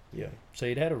 Yeah. So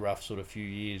you'd had a rough sort of few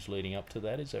years leading up to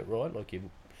that, is that right? Like you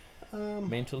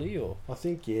mentally, or? I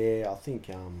think there's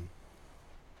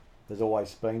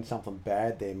always been something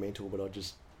bad there mental, but I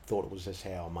just thought it was just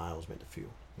how a male was meant to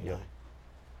feel, you know.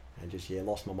 And just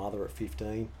lost my mother at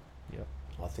 15. Yep.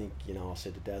 I think I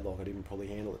said to Dad, like, I didn't probably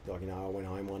handle it. Like, I went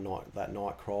home that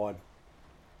night, cried. I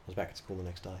was back at school the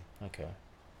next day. Okay.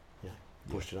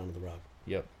 Pushed it under the rug.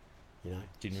 Yep.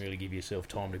 Didn't really give yourself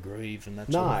time to grieve and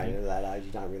that sort of thing. No, at that age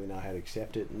you don't really know how to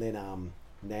accept it. And then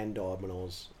Nan died when I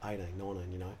was 18,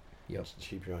 19, Yep.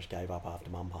 She pretty much gave up after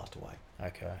Mum passed away.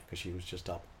 Okay. Because she was just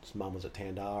up. Mum was at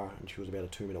Tandara and she was about a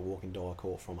 2-minute walk in Dyer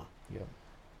Court from her. Yep.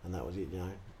 And that was it,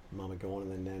 Mum had gone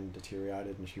and then Nan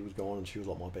deteriorated and she was gone and she was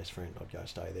like my best friend. I'd go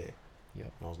stay there.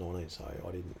 Yep. And I was 19, so I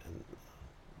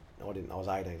was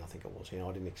 18, I think it was. I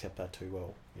didn't accept that too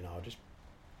well. I just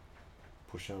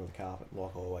pushed it under the carpet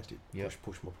like I always did. Yep.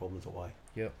 Push my problems away.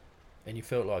 Yep. And you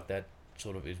felt like that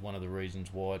sort of is one of the reasons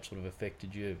why it sort of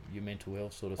affected your mental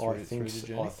health sort of through the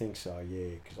journey? I think so, yeah,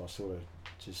 because I sort of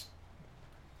just...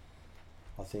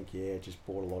 I think, it just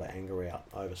brought a lot of anger out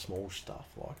over small stuff,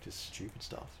 like just stupid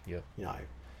stuff. Yep.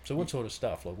 So what sort of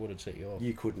stuff? Like what had set you off?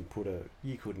 You couldn't put a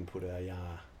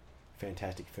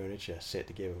fantastic furniture set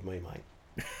together with me, mate.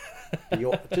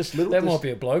 Just little. That might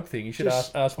be a bloke thing. You should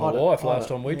ask my wife last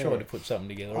time we tried to put something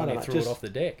together and he threw it off the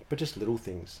deck. But just little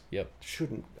things. Yep.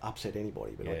 Shouldn't upset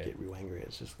anybody, but I'd get real angry.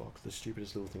 It's just like the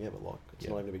stupidest little thing ever. Like, it's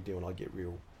not even a big deal and I'd get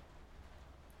real.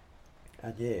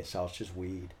 And so it's just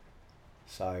weird.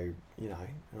 So, and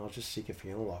I was just sick of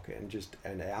feeling like it.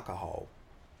 And alcohol.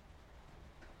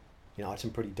 It's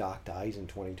some pretty dark days in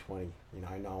 2020,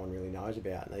 no one really knows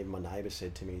about. And even my neighbour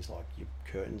said to me, he's like, your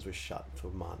curtains were shut for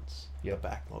months. Yep.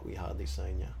 Back, like we hardly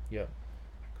seen you. Yep.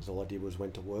 Because all I did was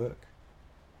went to work,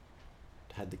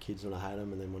 had the kids when I had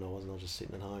them, and then when I wasn't, I was just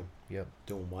sitting at home. Yep.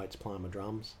 Doing weights, playing my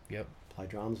drums. Yep. Play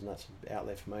drums, and that's out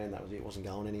there for me, and that was it. Wasn't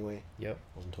going anywhere. Yep.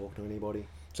 Wasn't talking to anybody.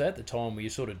 So at the time, were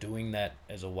you sort of doing that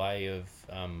as a way of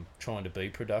trying to be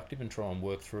productive and try and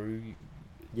work through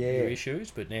your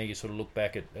issues, but now you sort of look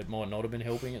back at it might not have been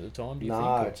helping at the time, do you think?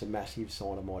 No, it's a massive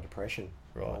sign of my depression.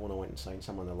 Right. When I went and seen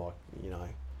someone, they're like,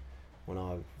 when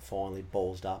I finally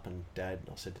ballsed up and I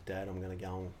said to Dad, I'm going to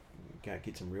go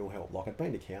get some real help. Like, I'd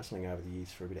been to counselling over the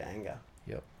years for a bit of anger.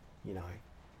 Yep.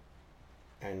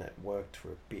 And it worked for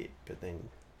a bit, but then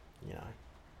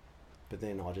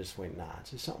I just went, nah,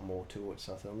 there's something more to it.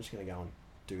 So I thought, I'm just going to go and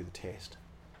do the test.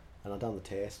 And I'd done the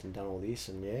test and done all this,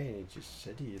 and he just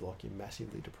said to you, like, you're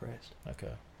massively depressed. Okay.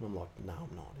 And I'm like, no,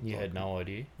 I'm not. You had no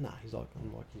idea? No,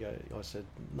 I said,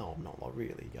 no, I'm not, like,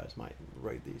 really. He goes, mate,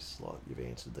 read this, like, you've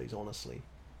answered these honestly.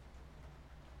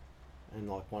 And,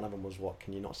 like, one of them was, what,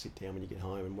 can you not sit down when you get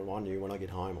home? And I knew when I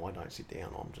get home, I don't sit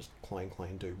down. I'm just clean,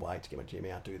 do weights, get my gym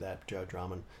out, do that, Joe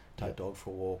Drummond, take dog for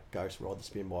a walk, go ride the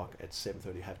spin bike at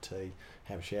 7:30, have tea,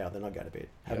 have a shower, then I go to bed.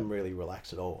 Haven't really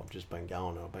relaxed at all. I've just been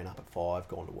going, and I've been up at 5,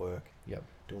 gone to work. Yep.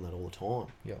 Doing that all the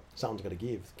time. Yep. Something's got to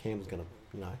give. The candle's going to,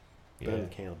 burn the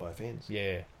candle at both ends.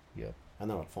 Yeah. Yep. And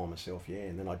then I'd find myself,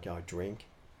 and then I'd go drink.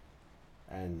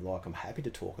 And, like, I'm happy to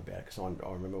talk about it, because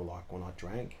I remember, like, when I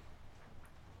drank,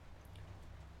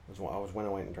 I was when I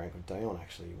went and drank with Dion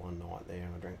actually one night there,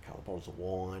 and I drank a couple of bottles of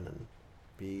wine and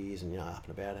beers and up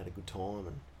and about, had a good time,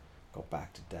 and got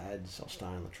back to Dad's. I was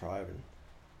staying in the Trove and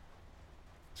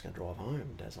I was going to drive home,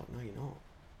 and Dad's like, no you're not.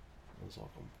 I was like,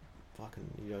 I'm fucking,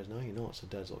 he goes, no you're not. So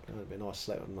Dad's like, no, it'd be nice,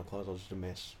 slept in my clothes, I was just a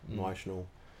mess, emotional,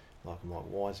 like I'm like,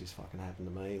 why is this fucking happened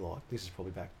to me? Like, this is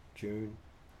probably back June,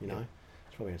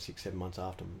 it's probably 6-7 months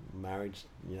after marriage,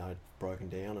 broken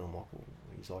down, and I'm like, well,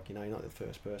 he's like, you're not the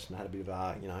first person. I had a bit of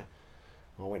I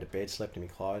went to bed, slept in my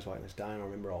clothes late this day, and I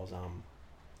remember I was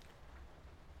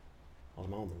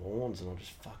mowing the lawns, and I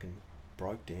just fucking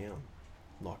broke down,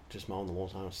 like just mowing the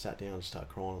lawns, and I sat down and started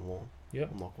crying on the lawn. Yep.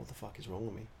 I'm like, what the fuck is wrong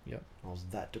with me? Yep. I was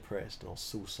that depressed, and I was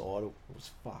suicidal. It was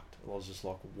fucked. I was just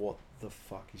like, what the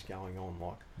fuck is going on?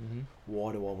 Like,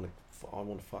 why do I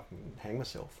want to fucking hang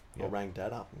myself? Yep. I rang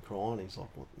Dad up and crying. He's like,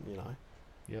 what,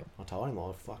 Yep. I told him,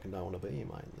 I fucking don't want to be here,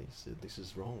 mate. And he said, this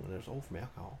is wrong, and it was all from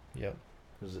alcohol. Yep.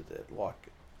 Because like,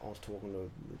 I was talking to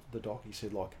the doc. He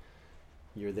said, like,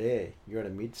 you're at a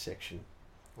midsection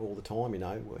all the time.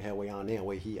 How we are now.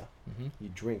 We're here. Mm-hmm. You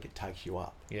drink, it takes you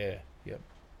up. Yeah. Yep.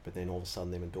 But then all of a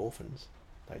sudden, them endorphins,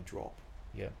 they drop.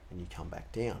 Yeah. And you come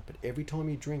back down. But every time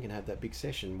you drink and have that big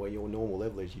session where your normal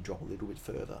level is, you drop a little bit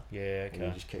further. Yeah, okay. And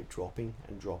you just keep dropping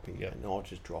and dropping. Yep. And I was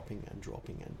just dropping and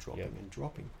dropping and dropping and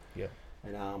dropping. Yeah.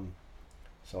 And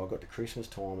so I got to Christmas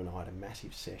time and I had a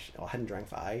massive session. I hadn't drank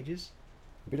for ages.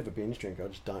 A bit of a binge drinker. I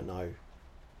just don't know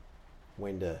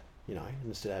when to,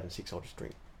 instead of having 6, I'll just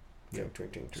drink.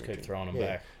 Drink. Just keep throwing them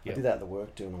back. Yep. I did that at the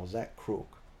work too, and I was that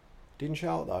crook. Didn't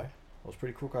show it though. I was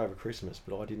pretty crook over Christmas,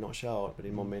 but I did not show it. But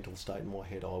in my mental state, in my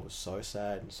head, I was so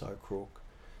sad and so crook.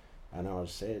 And I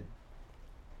said,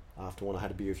 after when I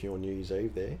had a beer with you on New Year's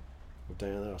Eve there, with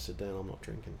Dan there, I said, Dan, I'm not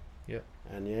drinking. Yep.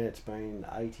 And it's been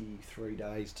 83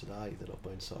 days today that I've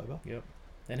been sober. Yep.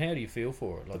 And how do you feel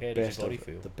for it? Like, how does your body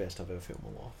feel? The best I've ever felt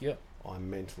in my life. Yep. I'm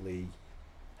mentally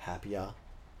happier.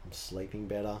 I'm sleeping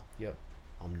better. Yep.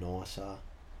 I'm nicer.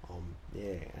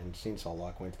 And since I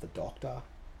went to the doctor,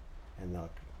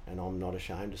 and I'm not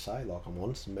ashamed to say, I'm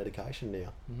on some medication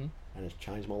now, and it's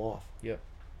changed my life. Yep.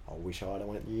 I wish I'd have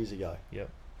went years ago. Yep.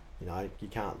 You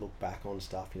can't look back on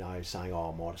stuff, saying,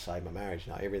 oh, I might have saved my marriage.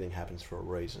 Everything happens for a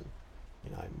reason.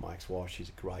 My ex-wife, she's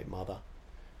a great mother.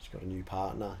 She's got a new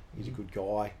partner. He's a good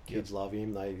guy. Kids love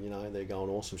him. They, they're going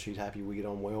awesome. She's happy. We get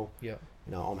on well. Yep.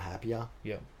 I'm happier.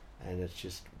 Yep. And it's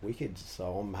just wicked.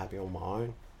 So I'm happy on my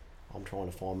own. I'm trying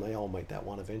to find me. I'll meet that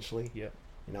one eventually. Yep.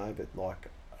 But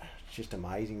it's just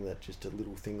amazing that just a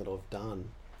little thing that I've done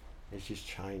has just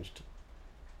changed.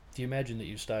 Do you imagine that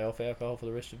you stay off alcohol for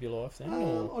the rest of your life then?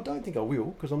 I don't think I will,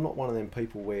 because I'm not one of them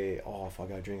people where, if I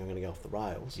go drink, I'm going to go off the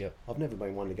rails. Yep. I've never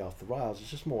been one to go off the rails. It's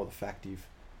just more the fact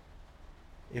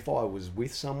if I was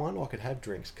with someone, I could have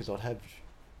drinks, because I'd have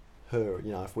her,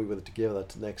 you know, if we were together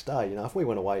the next day, you know, if we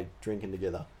went away drinking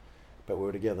together, but we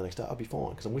were together the next day, I'd be fine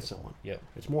because I'm with someone. Yep.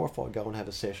 It's more if I go and have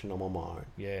a session, I'm on my own.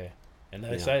 Yeah. And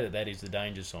they say that is the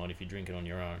danger sign if you're drinking on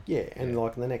your own. Yeah, and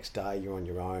like the next day you're on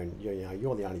your own. You know,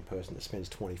 you're the only person that spends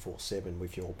 24/7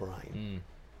 with your brain,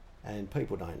 and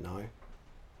people don't know.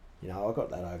 You know, I got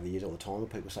that over the years all the time. And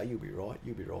people say you'll be right,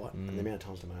 and the amount of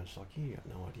times I'm just like, you got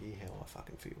no idea how I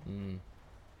fucking feel,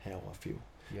 how I feel.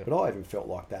 Yep. But I even felt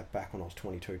like that back when I was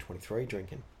 22, 23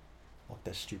 drinking, like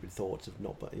that stupid thoughts of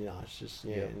not, but you know, it's just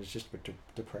it's just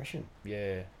depression.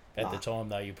 Yeah. At the time,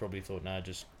 though, you probably thought, no,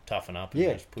 just toughen up and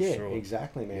just push through it. Yeah,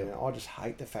 exactly, man. Yep. I just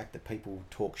hate the fact that people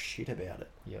talk shit about it.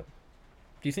 Yep.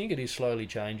 Do you think it is slowly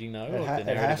changing, though, like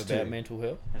the narrative about mental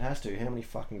health? It has to. How many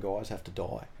fucking guys have to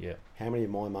die? Yeah. How many of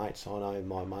my mates, I know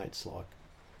my mates, like,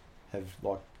 have,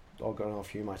 like, I've got a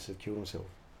few mates that have killed themselves.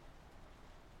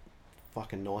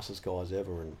 Fucking nicest guys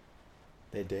ever, and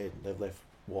they're dead. They've left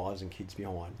wives and kids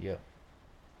behind. Yeah.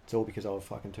 It's all because I was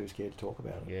fucking too scared to talk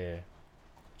about it. Yeah.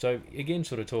 So, again,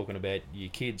 sort of talking about your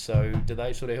kids, so do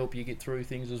they sort of help you get through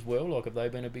things as well? Like, have they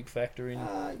been a big factor in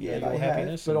your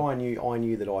happiness? But I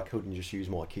knew that I couldn't just use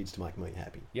my kids to make me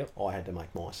happy. Yep. I had to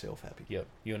make myself happy. Yep.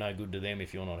 You're no good to them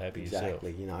if you're not happy yourself.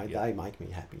 Exactly. You know, they make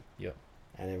me happy. Yep.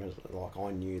 And it was like,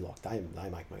 I knew, like, they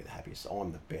make me the happiest.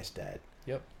 I'm the best dad.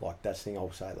 Yep. Like, that's the thing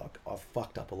I'll say, like, I've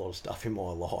fucked up a lot of stuff in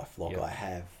my life. Like, I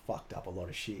have fucked up a lot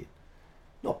of shit.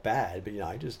 Not bad, but, you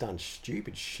know, just done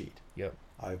stupid shit. Yep.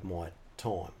 Over my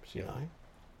times, you know.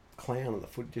 Clown on the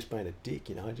foot, just being a dick,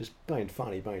 you know, just being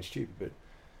funny, being stupid, but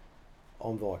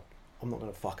I'm like, I'm not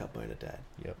going to fuck up being a dad.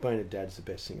 Yep. Being a dad's the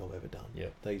best thing I've ever done.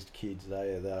 Yep. These kids,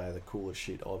 they are the coolest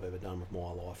shit I've ever done with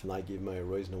my life, and they give me a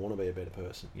reason to want to be a better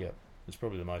person. Yep. It's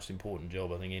probably the most important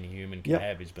job I think any human can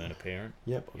have is being a parent.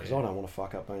 Yep, because I don't want to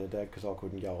fuck up being a dad because I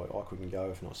couldn't go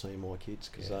if not seeing my kids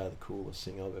because they're the coolest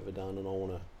thing I've ever done, and I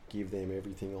want to give them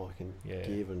everything I can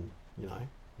give, and, you know,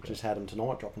 just had them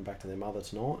tonight, dropping back to their mother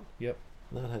tonight. Yep.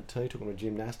 And that had tea, took them to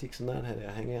gymnastics and that, had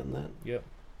our hangout and that. Yep.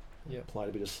 Yep. Played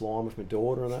a bit of slime with my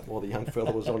daughter and that while the young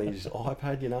fella was on his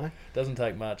iPad, you know. Doesn't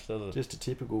take much, does it? Just a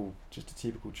typical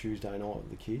Tuesday night with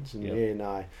the kids. And you're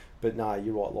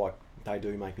right, like, they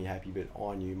do make me happy, but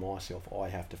I knew myself, I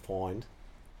have to find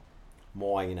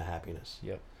my inner happiness.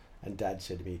 Yep. And Dad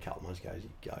said to me a couple of months ago,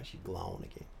 you're glowing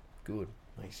again. Good.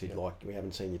 And he said, like, we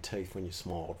haven't seen your teeth when you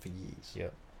smiled for years.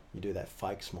 Yep. You do that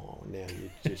fake smile, and now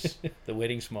you just... the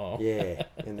wedding smile. Yeah,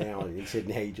 and he said,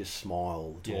 now you just smile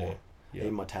all the time. Yep.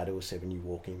 Even my tattoo said, when you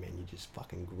walk in, man, you're just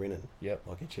fucking grinning. Yep.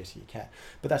 Like a Cheshire cat.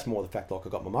 But that's more the fact, like, I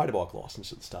got my motorbike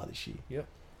licence at the start of this year. Yep.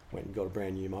 Went and got a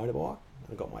brand new motorbike.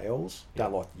 I got my L's.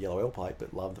 Don't like the yellow L plate,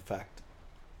 but love the fact,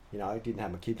 you know, didn't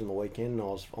have my kids on the weekend. I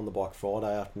was on the bike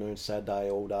Friday afternoon, Saturday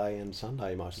all day, and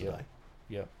Sunday most of the day.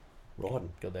 Yep.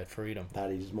 Riding. Got that freedom. That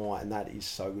is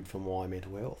so good for my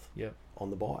mental health. Yep. On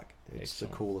the bike. It's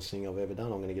Excellent. the coolest thing I've ever done.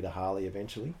 I'm going to get a Harley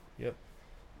eventually. Yep.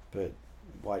 But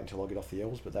wait until I get off the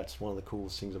L's. But that's one of the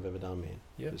coolest things I've ever done, man.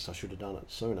 Yep. I should have done it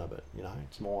sooner, but you know,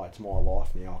 it's my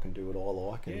life now. I can do what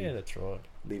I like. And that's right.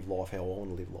 Live life how I want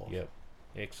to live life. Yep.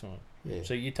 Excellent. Yeah.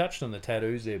 So you touched on the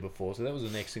tattoos there before, so that was the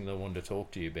next thing that I wanted to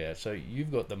talk to you about. So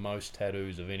you've got the most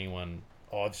tattoos of anyone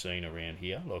I've seen around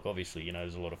here. Like, obviously, you know,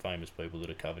 there's a lot of famous people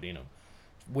that are covered in them.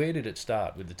 Where did it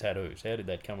start with the tattoos? How did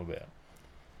that come about?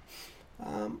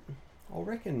 I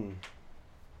reckon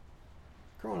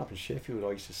growing up in Sheffield,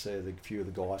 I used to see a few of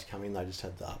the guys come in, they just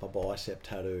had the upper bicep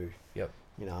tattoo. Yep.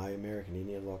 You know, American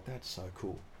Indian, like, that's so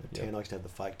cool. At 10, I used to have the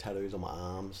fake tattoos on my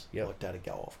arms. Yep. Like, Dad'd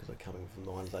go off because they're coming from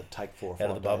the ones they'd take 4 or 5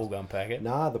 Out of the bubblegum packet?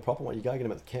 Nah, the proper one, you go get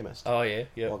them at the chemist. Oh, yeah,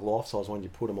 yep. Like life-size ones, you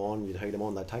put them on, you'd heat them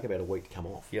on, they'd take about a week to come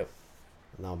off. Yep.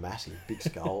 And they were massive, big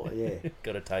skull, yeah.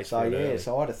 Got a taste for it early.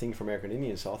 So I had a thing for American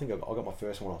Indian, so I think I got my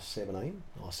first one when I was 17.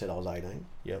 I said I was 18.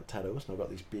 Yep. Tattooist, and I got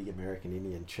this big American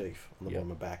Indian chief on the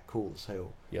bottom of my back, cool as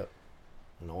hell. Yep.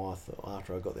 And I thought,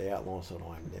 after I got the outline, I thought,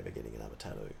 I'm never getting another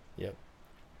tattoo. Yep.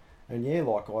 And yeah,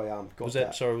 like I got was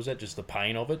that. Sorry, was that just the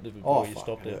pain of it before you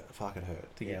stopped it? Fuck, it hurt.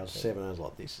 Yeah, I was 7 hours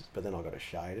like this, but then I got a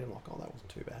shade, and I'm like, oh, that wasn't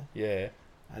too bad. Yeah.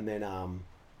 And then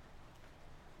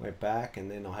went back, and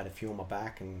then I had a few on my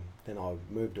back, and then I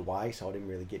moved away, so I didn't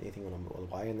really get anything when I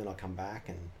moved away. And then I come back,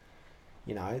 and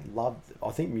you know, I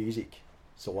think music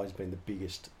has always been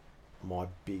my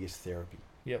biggest therapy.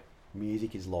 Yep.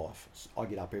 Music is life. I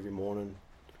get up every morning,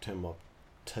 turn my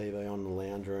TV on in the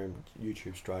lounge room,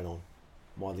 YouTube straight on.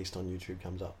 My list on YouTube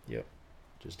comes up. Yep.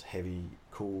 Just heavy,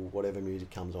 cool, whatever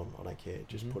music comes on, I don't care.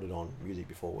 Just put it on, music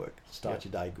before work. Start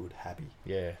your day good, happy.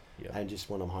 Yeah. Yeah. And just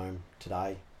when I'm home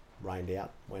today, rained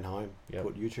out, went home,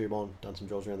 put YouTube on, done some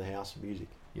jobs around the house, music.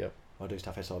 Yep. I do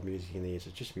stuff outside music in the ears.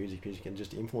 It's just music, and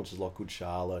just influences like Good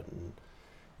Charlotte and,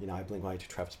 you know, Blink-182,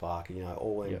 Travis Barker, you know,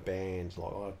 all them Yep. bands.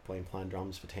 Like, I've been playing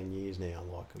drums for 10 years now.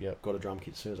 Like, Yep. got a drum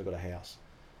kit as soon as I got a house.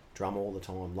 Drum all the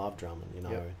time, love drumming, you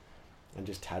know. Yep. And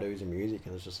just tattoos and music,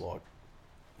 and it's just like,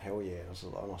 hell yeah.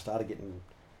 And I started getting,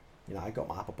 you know, I got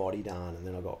my upper body done, and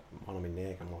then I got one on my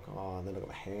neck. I'm like, oh, and then I got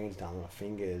my hands done, and my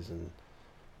fingers, and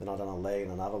then I done a leg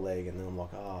and another leg, and then I'm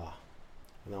like, ah.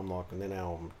 And then I'm like, and then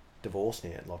now I'm divorced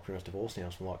now, like pretty much divorced now.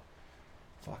 So I'm like,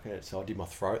 fuck it. So I did my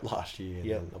throat last year, and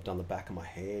Yep. then I've done the back of my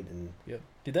head, and Yep.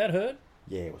 Did that hurt?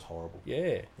 yeah, it was horrible.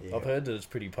 Yeah. Yeah. I've heard that it's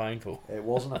pretty painful. It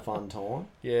wasn't a fun time.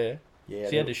 Yeah. Yeah.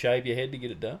 So you had to shave your head to get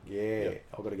it done? Yeah, Yep.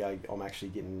 I've got to go. I'm actually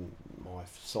getting my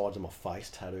sides of my face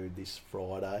tattooed this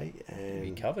Friday, You'll be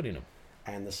and covered in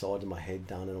them. the sides of my head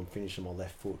done, and I'm finishing my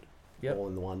left foot Yep. all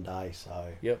in the one day.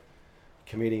 So Yep.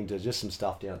 committing to just some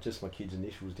stuff down, just my kids'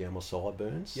 initials down my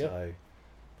sideburns. Yep. So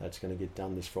that's going to get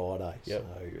done this Friday. Yep.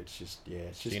 So it's just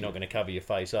it's So just you're not going to cover your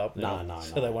face up? No,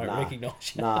 So they won't no.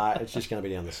 recognise you? Nah, it's just going to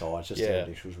be down the sides. Just Yeah. the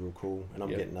initials, real cool. And I'm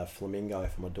Yep. getting a flamingo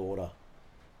for my daughter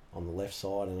on the left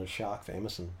side, and a shark for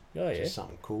Emerson. Oh, yeah. Just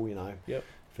something cool, you know. Yep.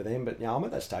 For them, but I'm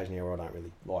at that stage now where I don't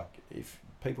really like, if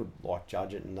people like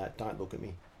judge it and that, don't look at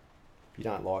me. If you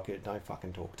don't like it, don't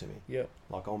fucking talk to me. Yep.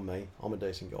 Like, I'm me. I'm a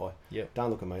decent guy. Yep. Don't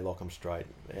look at me like I'm straight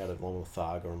out of long with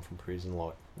thug or I'm from prison.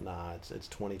 Like, nah, it's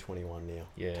 2021 now.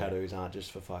 Yeah. Tattoos aren't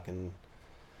just for fucking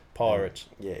Pirates.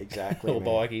 yeah, exactly. Or man.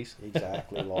 bikies.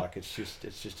 Exactly. Like, it's just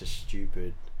a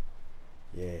stupid.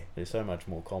 Yeah. They're so much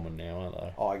more common now, aren't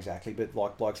they? Oh, exactly. But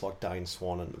like blokes like Dane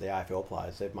Swan and the AFL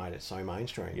players, they've made it so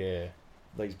mainstream. Yeah.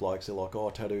 These blokes are like, oh,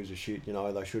 tattoos are shit, you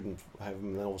know, they shouldn't have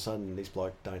them. And then all of a sudden, this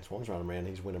bloke, Dane Swan's running around,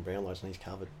 he's winning Brownlows and he's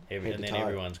covered. And head to then toe.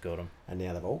 everyone's got them. And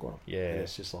now they've all got them. Yeah. And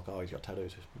it's just like, oh, he's got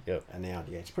tattoos. Yep. And now,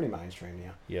 yeah, it's pretty mainstream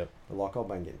now. Yep. But like, I've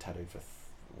been getting tattooed for,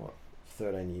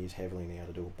 13 years heavily now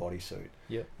to do a bodysuit.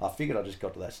 Yep. I figured I just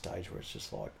got to that stage where it's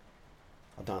just like,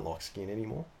 I don't like skin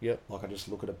anymore. Yep. Like, I just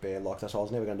look at it bare like that. So I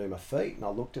was never going to do my feet. And I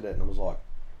looked at it and I was like,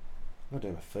 I'm going to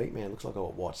do my feet, man. It looks like I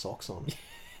got white socks on.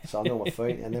 So I'm doing my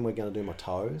feet, and then we're going to do my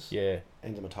toes. Yeah.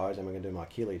 Ends of my toes, and we're going to do my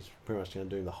Achilles. Pretty much going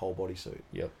to do the whole bodysuit.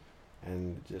 Yep.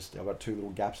 And just, I've got 2 little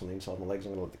gaps on the inside of my legs.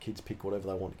 I'm going to let the kids pick whatever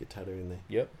they want to get tattooed in there.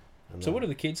 Yep. And So what do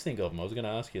the kids think of them? I was going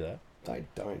to ask you that. They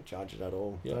don't judge it at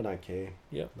all. Yep. They don't care.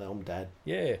 Yep. I'm dad.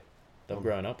 Yeah. They've Um,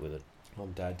 grown up with it.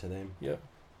 I'm dad to them. Yep.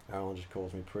 Aaron just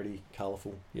calls me pretty,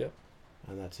 colourful. Yep.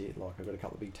 And that's it. Like, I've got a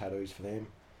couple of big tattoos for them.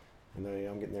 And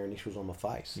I'm getting their initials on my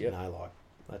face. Yep. You know, like,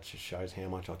 that just shows how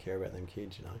much I care about them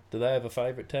kids, you know. Do they have a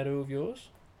favourite tattoo of yours?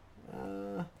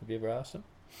 Uh, Have you ever asked them?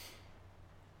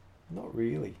 not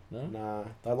really. No? Nah,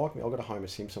 they like me. I've got a Homer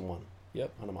Simpson one. Yep.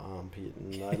 Under my armpit,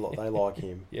 and they like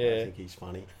him. Yeah. I think he's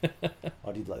funny.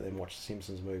 I did let them watch the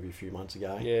Simpsons movie a few months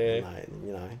ago. Yeah. And they,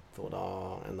 you know, thought,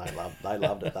 oh, and they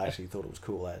loved it. They actually thought it was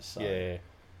cool as. So, Yeah.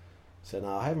 So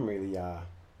no, I haven't really. Yeah,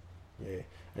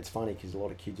 it's funny because a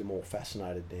lot of kids are more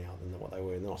fascinated now than what they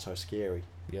were. They're not so scary.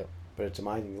 Yep. But it's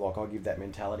amazing. Like, I give that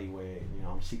mentality where, you know,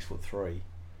 I'm 6'3",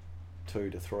 2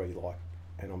 to 3, like,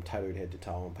 and I'm tattooed head to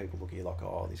toe, and people look at you like,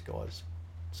 oh, this guy's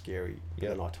scary. But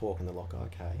Yep. then I talk, and they're like,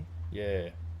 okay, Yeah.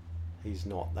 he's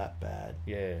not that bad.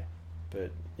 Yeah.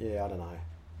 But yeah, I don't know.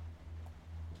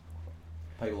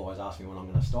 People always ask me when I'm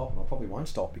going to stop, and I probably won't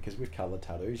stop, because with coloured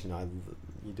tattoos, you know,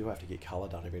 you do have to get colour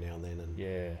done every now and then, and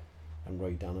Yeah. and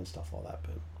redone and stuff like that.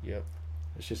 But Yep.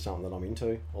 it's just something that I'm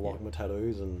into. I like Yep. my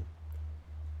tattoos, and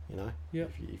you know,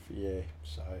 Yep. yeah.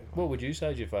 So What would you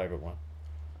say is your favourite one?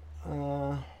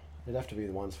 it'd have to be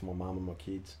the ones for my mum and my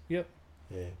kids. Yep.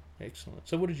 Yeah. Excellent.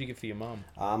 So what did you get for your mum?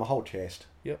 My whole chest.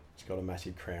 Yep. It's got a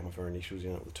massive crown with her initials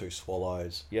in it with 2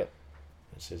 swallows. Yep.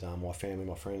 It says, my family,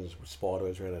 my friends, with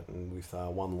spiders around it, and with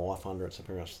 1 life under it. So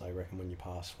pretty much they reckon when you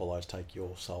pass, swallows take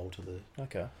your soul to the.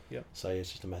 Okay. Yep. So yeah,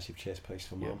 it's just a massive chest piece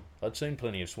for Yep. mum. I'd seen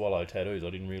plenty of swallow tattoos. I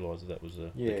didn't realise that was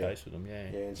the Yeah. case with them. Yeah.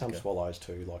 Yeah, and some Okay. swallows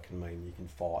too, like, can mean you can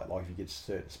fight. Like, if you get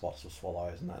certain spots of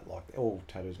swallows and that, like, all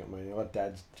tattoos got meaning. I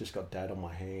got just got dad on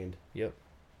my hand. Yep.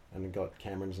 And got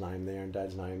Cameron's name there and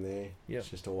dad's name there. Yep. It's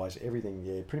just always everything.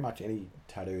 Yeah, pretty much any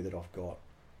tattoo that I've got,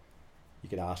 you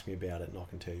can ask me about it and I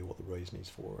can tell you what the reason is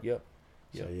for it. Yep.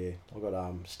 So yeah, I've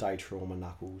got stay true on my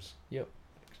knuckles. Yep.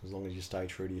 As long as you stay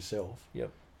true to yourself. Yep.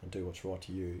 And do what's right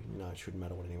to you. You know, it shouldn't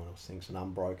matter what anyone else thinks. And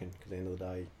unbroken, because at the end of the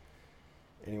day,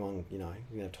 anyone, you know,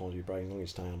 you're going to have times you break, as long as you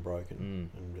stay unbroken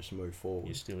and just move forward.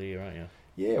 You're still here, aren't you?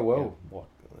 Yeah, well,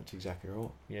 that's exactly right.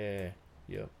 Yeah.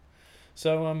 Yep.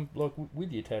 So like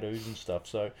with your tattoos and stuff.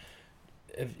 So,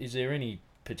 is there any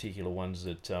particular ones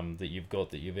that that you've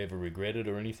got that you've ever regretted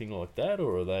or anything like that,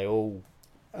 or are they all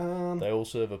They all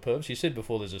serve a purpose. You said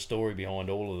before there's a story behind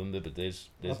all of them, but there's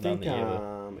none that you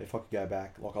ever... if I could go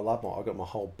back, like I got my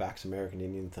whole back's American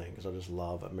Indian thing because I just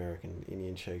love American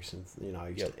Indian chiefs and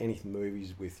any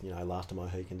movies with Last of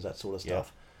Mohicans, that sort of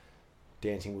stuff.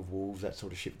 Dancing with Wolves, that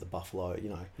sort of shit, the buffalo,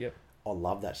 Yep. I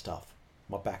love that stuff.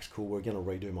 My back's cool. We're going to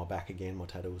redo my back again. My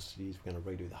tattooist is we're going to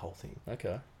redo the whole thing.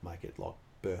 Okay. Make it like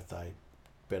birthday,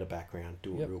 better background,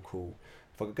 do it Yep. real cool.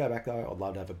 If I could go back though, I'd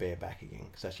love to have a bare back again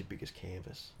because that's your biggest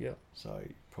canvas. Yep. So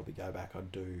probably go back,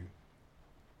 I'd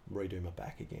redo my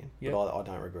back again. Yep. But I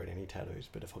don't regret any tattoos.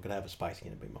 But if I could have a space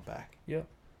again, it'd be my back. Yep.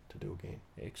 To do again.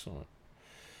 Excellent.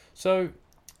 So,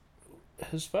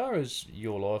 as far as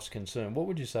your life's concerned, what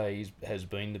would you say has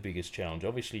been the biggest challenge?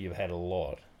 Obviously, you've had a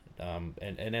lot.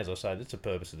 And as I say, that's the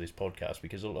purpose of this podcast,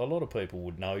 because a lot of people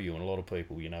would know you, and a lot of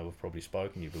people, have probably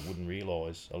spoken to you, but wouldn't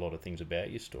realise a lot of things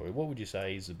about your story. What would you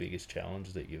say is the biggest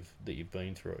challenge that you've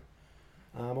been through?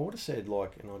 I would have said, and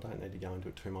I don't need to go into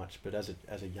it too much, but as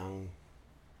a young,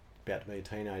 about to be a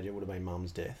teenager, it would have been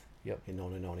mum's death. Yep. In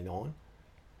 1999.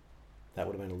 That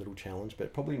would have been a little challenge,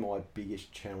 but probably my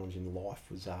biggest challenge in life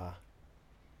was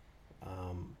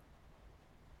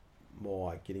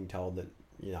my getting told that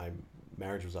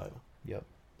marriage was over. Yep.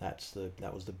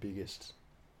 That was the biggest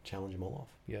challenge in my life.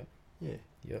 Yep. Yeah.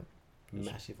 Yep.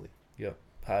 Massively. Yep.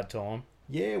 Hard time.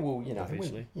 Yeah. Well,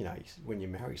 obviously. when you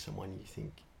marry someone, you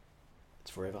think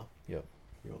it's forever. Yep.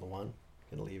 You're the one.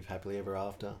 Gonna live happily ever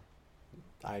after.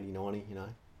 80, 90,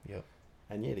 Yep.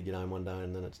 And to get home one day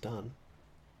and then it's done.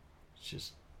 It's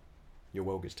just your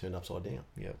world gets turned upside down.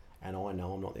 Yep. And I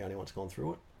know I'm not the only one that's gone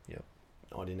through it. Yep.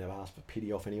 I didn't ever ask for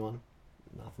pity off anyone.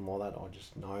 Nothing like that. I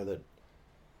just know that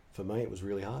for me it was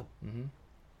really hard.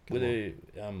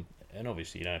 Mm-hmm. And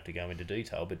obviously you don't have to go into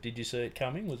detail, but did you see it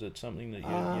coming? Was it something that you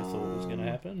thought was going to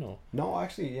happen? Or no,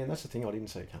 actually, that's the thing. I didn't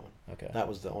see it coming. Okay. That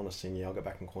was the honest thing. Yeah, I got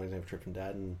back from Queensland for a trip from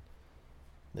Dad, and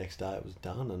next day it was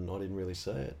done, and I didn't really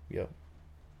see it. Yep.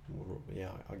 Yeah,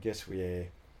 I guess we're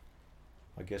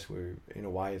in a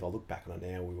way. If I look back on it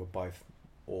now, we were both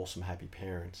awesome, happy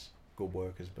parents, good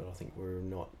workers, but I think we're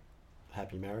not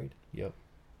happy married. Yep.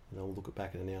 And I'll look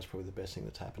back at it now, it's probably the best thing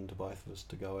that's happened to both of us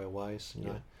to go our ways, you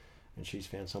know. And she's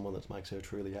found someone that makes her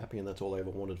truly happy, and that's all I ever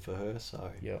wanted for her. So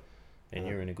yep. And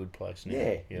you're in a good place now.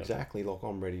 Yeah, yep. Exactly. Like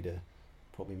I'm ready to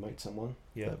probably meet someone.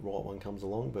 Yep. That right one comes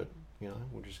along, but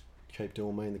we'll just keep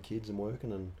doing me and the kids and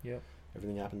working, and yep.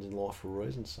 everything happens in life for a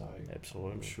reason. So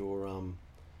absolutely, I'm sure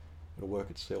it'll work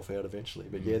itself out eventually.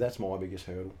 But yeah, that's my biggest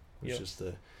hurdle. It's just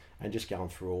just going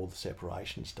through all the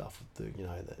separation stuff with the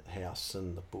the house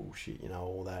and the bullshit,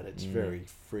 all that. It's very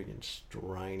friggin'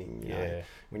 straining, you know.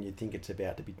 When you think it's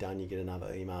about to be done, you get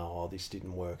another email, oh, this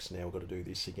didn't work, so now we've got to do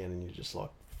this again, and you're just like,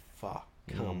 fuck,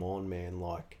 come on, man,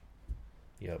 like.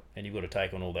 Yep, and you've got to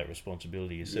take on all that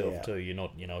responsibility yourself too. You're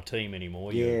not, a team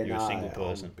anymore. You're a single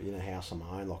person. I'm in a house on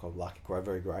my own. Like I'm lucky,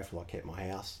 very grateful. I kept my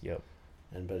house. Yep.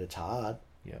 But it's hard.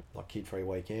 Yep. Like kid-free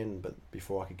weekend, but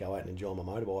before I could go out and enjoy my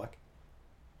motorbike,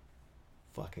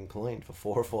 fucking cleaned for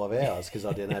 4 or 5 hours because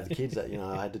I didn't have the kids that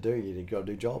I had to do. You got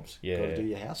to do jobs. Yeah. Got to do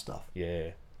your house stuff. Yeah.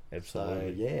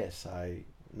 Absolutely. So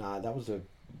that was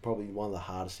probably one of the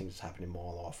hardest things that's happened in my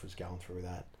life was going through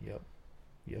that. Yep.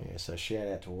 Yep. Yeah, so shout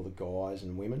out to all the guys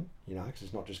and women, because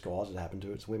it's not just guys that happen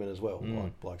to, it's women as well.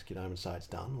 Like blokes get home and say it's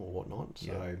done or whatnot.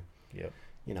 So, yep.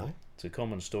 It's a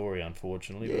common story,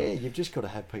 unfortunately. Yeah, you've just got to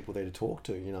have people there to talk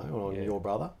to, and your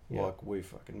brother. Like, we're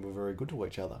very good to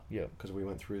each other. Yeah. Because we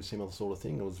went through a similar sort of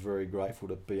thing. I was very grateful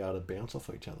to be able to bounce off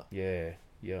each other. Yeah,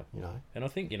 yeah. And I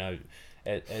think,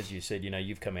 as you said,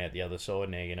 you've come out the other side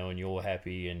now, and you're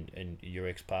happy and your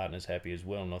ex-partner's happy as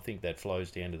well. And I think that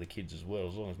flows down to the kids as well.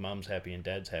 As long as mum's happy and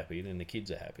dad's happy, then the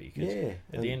kids are happy. Because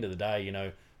at the end of the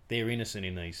day, they're innocent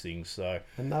in these things. So.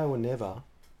 And they were never,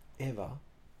 ever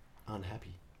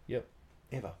unhappy. Yep.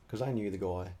 Ever. Because I knew the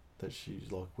guy that she's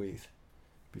with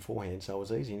beforehand, so it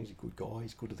was easy. And he's a good guy.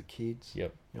 He's good to the kids.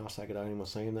 Yep. I say good on him. I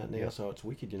see him that now, so it's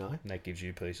wicked, And that gives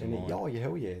you peace of and mind.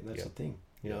 hell yeah. And that's the thing.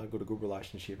 I've got a good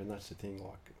relationship, and that's the thing.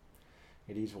 Like,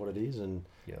 it is what it is. And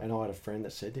and I had a friend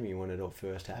that said to me when it all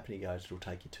first happened, he goes, "It'll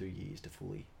take you 2 years to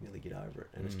nearly get over it."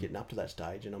 And it's getting up to that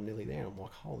stage, and I'm nearly there. And I'm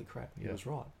like, "Holy crap, he was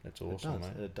right." That's awesome, it does,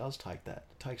 mate. and it does take that.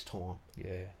 It takes time.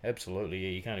 Yeah, absolutely. Yeah,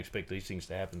 you can't expect these things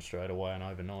to happen straight away and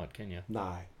overnight, can you?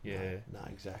 No. Yeah. No,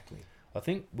 exactly. I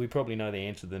think we probably know the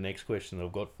answer to the next question that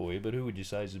I've got for you, but who would you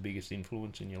say is the biggest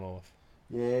influence in your life?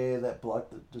 Yeah, that bloke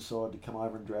that decided to come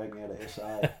over and drag me out of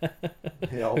SA.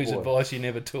 Whose advice you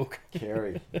never took.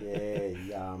 Kerry. Yeah,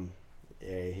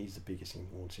 he's the biggest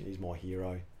influence. He's my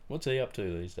hero. What's he up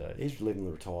to these days? He's living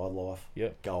the retired life.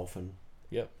 Yep. Golfing.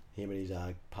 Yep. Him and his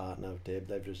partner, Deb,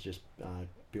 they've just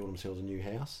built themselves a new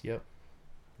house. Yep.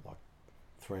 Like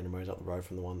 300 metres up the road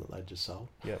from the one that they just sold.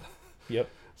 Yep. Yep.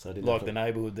 So I didn't Like have the to,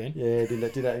 neighbourhood then. yeah,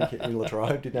 didn't in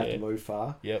Latrobe, didn't have Yeah. to move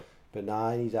far. Yep. But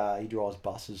no, he drives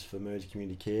buses for Mersey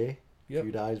Community Care. Yep. A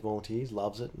few days, volunteers,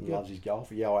 loves it, and Yep. loves his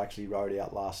golf. Yeah, I actually rode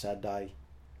out last Saturday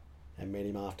and met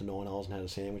him after 9 holes and had a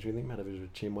sandwich with him, had a bit of a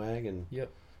chinwag and Yep.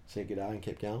 said good day and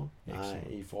kept going. Excellent.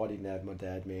 If I didn't have my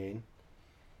dad, man,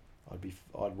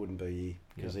 I wouldn't be here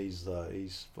because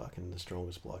he's fucking the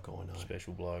strongest bloke I know.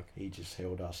 Special bloke. He just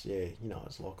held us, yeah. You know,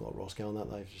 it's like Roscoe and that.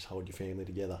 They just hold your family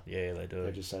together. Yeah, they do.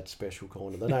 They're just that special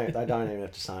kind of. They don't even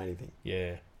have to say anything.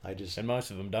 Yeah. They just. And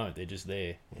most of them don't. They're just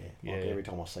there. Yeah. Like every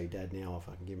time I see Dad now, if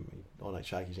I can give him, I don't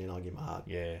shake his hand. I give him a hug.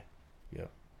 Yeah. Yep.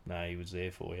 No, he was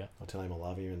there for you. I tell him I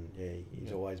love him, and yeah,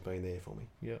 he's always been there for me.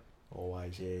 Yep.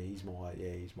 Always, yeah. He's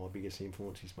my biggest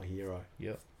influence. He's my hero.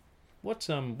 Yep. What's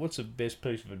the best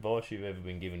piece of advice you've ever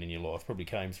been given in your life? Probably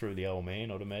came through the old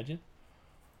man, I'd imagine.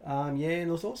 Yeah,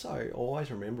 and there's also always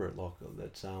remember it. Like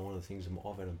that's one of the things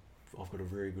I've got a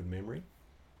very good memory.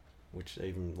 Which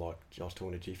even like I was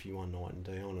talking to Jiffy one night in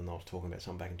Dion, and I was talking about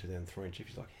something back in 2003, and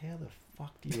Jiffy's like, "How the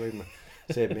fuck do you even?"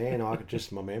 I said, "Man, I could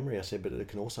just my memory." I said, "But it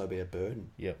can also be a burden."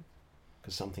 Yep.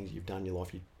 Because some things you've done in your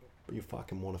life, you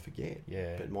fucking want to forget.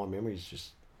 Yeah. But my memory's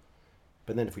just.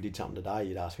 But then if we did something today,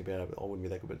 you'd ask me about it. I wouldn't be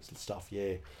that good, but it's stuff,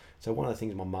 yeah. So one of the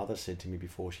things my mother said to me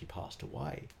before she passed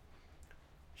away,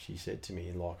 she said to me,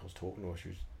 and like I was talking to her, she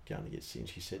was going to get sick, and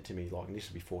she said to me, like, and this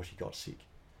was before she got sick,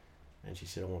 and she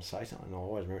said, I want to say something, and I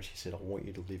always remember she said, I want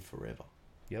you to live forever.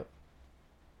 Yep.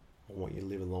 I want you to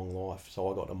live a long life.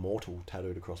 So I got immortal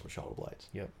tattooed across my shoulder blades.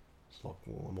 Yep. It's like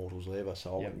immortals ever.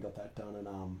 So I Yep. went and got that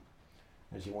done,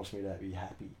 and she wants me to be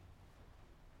happy.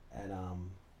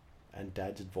 And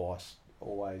Dad's advice,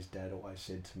 Dad always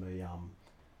said to me,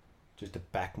 just to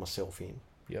back myself in.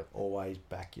 Yep. Always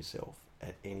back yourself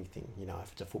at anything. You know,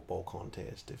 if it's a football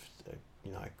contest, if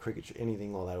it's cricket,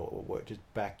 anything like that, or work, just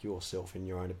back yourself in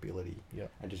your own ability.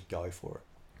 Yep. And just go for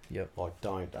it. Yep. Like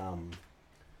don't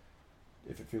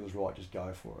if it feels right, just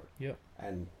go for it. Yep.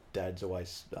 And Dad's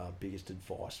always biggest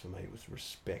advice for me was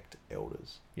respect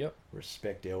elders. Yep.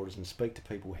 Respect elders and speak to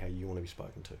people how you want to be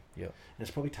spoken to. Yep. And it's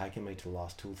probably taken me to the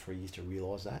last 2 or 3 years to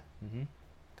realise that. Mhm.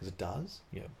 Because it does.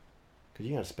 Yep. Because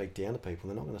you're going to speak down to people,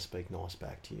 they're not going to speak nice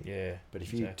back to you. Yeah. But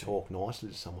if exactly. you talk nicely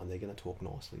to someone, they're going to talk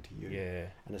nicely to you. Yeah.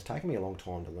 And it's taken me a long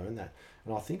time to learn that.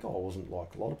 And I think I wasn't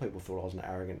like, a lot of people thought I was an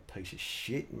arrogant piece of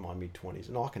shit in my mid-20s.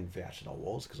 And I can vouch that I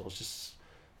was, because I was just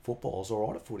football. I was all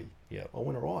right at footy. Yep. I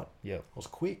went all right. Yep. I was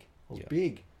quick. I was Yep.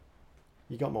 big.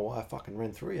 You got my way, I fucking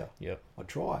ran through you. Yep. I'd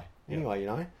try. Anyway,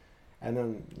 And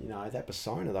then, that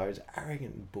persona, though, is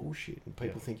arrogant and bullshit. And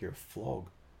people think you're a flog.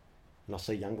 And I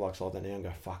see young blokes like that now and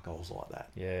go, fuck, I was like that.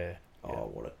 Yeah.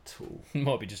 Oh, what a tool.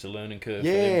 Might be just a learning curve for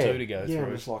them too to go yeah, through.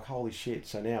 I'm just like, holy shit.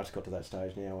 So now it's got to that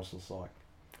stage now. It's just like,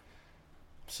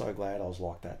 I'm so glad I was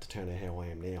like that to turn out how I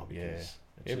am now. Because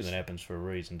everything happens for a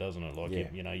reason, doesn't it? Like,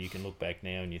 Yeah. you can look back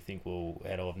now and you think, well,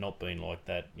 had I not been like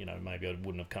that, maybe I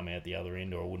wouldn't have come out the other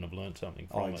end, or I wouldn't have learned something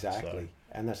from it. exactly. So,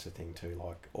 And that's the thing too,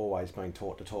 like, always being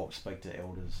taught to speak to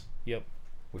elders yep.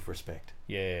 with respect.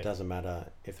 Yeah. It doesn't matter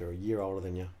if they're a year older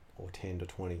than you or 10 to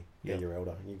 20, they're Yep. your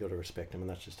elder. You've got to respect them, and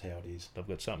that's just how it is. They've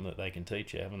got something that they can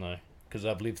teach you, haven't they? Because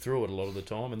they've lived through it a lot of the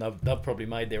time, and they've probably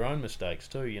made their own mistakes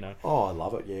too, Oh, I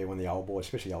love it, yeah, when the old boys,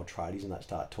 especially the old tradies and that,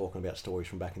 start talking about stories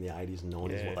from back in the 80s and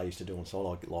 90s, Yeah. what they used to do on side.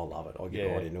 I love it. I get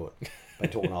Yeah. right into it. Been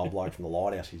talking to an old bloke from the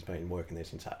Lighthouse. He's been working there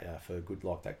since, for good,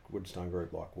 like that Woodstone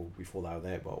group, before they were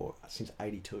there, but since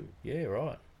 82. Yeah,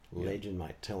 right. Legend,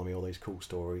 mate, telling me all these cool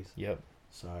stories. Yep.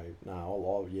 So,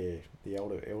 no, the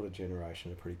elder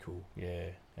generation are pretty cool. Yeah,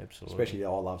 absolutely. Especially, I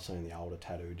love seeing the older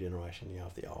tattoo generation.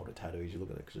 If the older tattoos, you look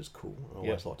at it because it's cool. And I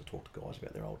always like to talk to guys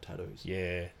about their old tattoos.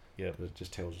 Yeah, yep. Because it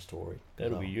just tells a story.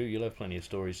 That'll be you. You'll have plenty of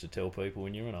stories to tell people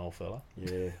when you're an old fella.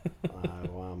 Yeah.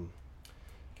 Going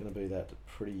to be that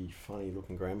pretty funny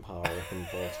looking grandpa, I reckon,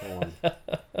 by the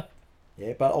time.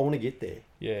 Yeah, but I want to get there.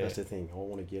 Yeah. That's the thing. I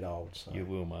want to get old. So. You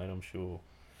will, mate, I'm sure.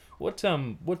 What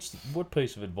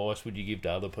piece of advice would you give to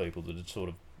other people that it's sort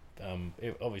of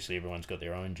obviously everyone's got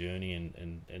their own journey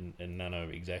and none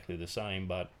are exactly the same,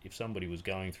 but if somebody was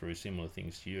going through similar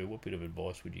things to you, what bit of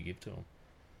advice would you give to them?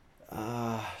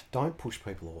 Don't push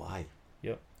people away.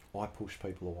 Yep. I push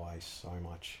people away so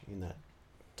much in that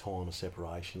time of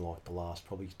separation, like the last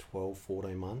probably 12,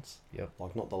 14 months. Yep.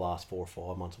 Like not the last 4 or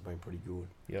 5 months have been pretty good.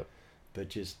 Yep. But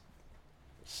just,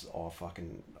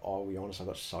 I'll be honest, I've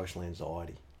got social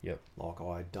anxiety. Yep. Like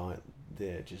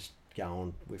they're just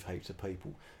going with heaps of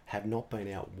people. Have not been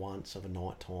out once of a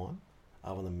night time,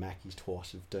 other than Mackie's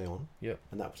twice with Dion. Yep.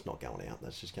 And that was not going out,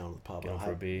 that's just going to the pub. Going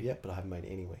for a beer. Yep, but I haven't been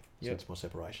anywhere Yep. since my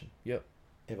separation. Yep.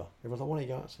 Ever. Everyone's like, why don't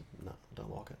you go? I said, no, I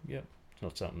don't like it. Yep. It's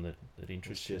not something that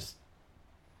interests It's just,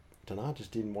 I don't know,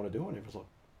 just didn't want to do it. And it was like,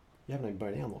 you haven't even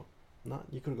been out. I'm like, no,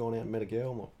 you could have gone out and met a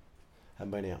girl. I'm like,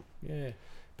 haven't been out. you. Yeah.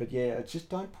 But yeah, it's just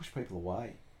don't push people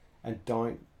away, and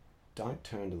don't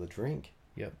turn to the drink.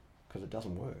 Yep. Because it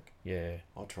doesn't work. Yeah.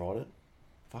 I tried it.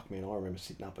 Fuck man, I remember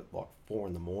sitting up at like 4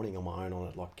 a.m. on my own on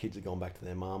it. Like kids had gone back to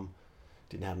their mum,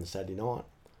 didn't have them the Saturday night.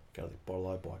 Go to the bottle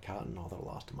open, buy a carton. Oh, that'll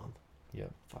last a month. Yep.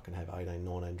 Fucking have 18,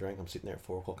 19 drink. I'm sitting there at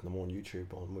 4 o'clock in the morning,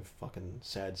 YouTube on with fucking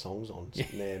sad songs on,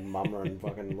 sitting there mummer and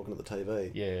fucking looking at the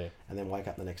TV. Yeah. And then wake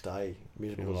up the next day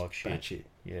miserable Feeling as like shit. shit.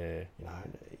 Yeah.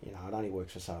 You know, it only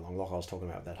works for so long. Like I was talking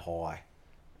about that high,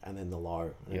 and then the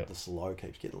low, and Yep. the low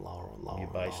keeps getting lower and lower. Your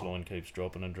and lower. baseline keeps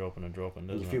dropping and dropping and dropping, And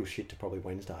doesn't you it? feel shit to probably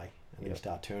Wednesday, and then you Yep.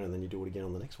 start turning, and then you do it again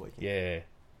on the next weekend. Yeah.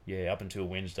 Yeah, up until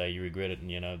Wednesday you regret it, and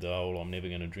the whole I'm never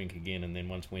going to drink again, and then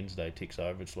once Wednesday ticks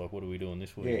over, it's like, what are we doing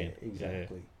this weekend? Yeah,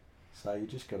 exactly. So you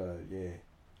just gotta,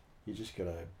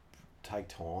 take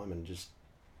time and just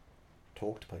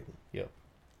talk to people. Yep.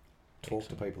 Talk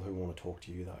Excellent. to people who want to talk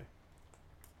to you though.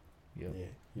 Yep. Yeah.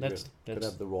 That's Gotta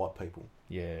have the right people.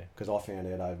 yeah. Because I found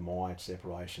out over my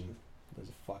separation, there's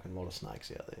a fucking lot of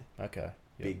snakes out there. Okay. Yep.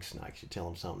 Big snakes. You tell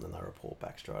them something and they report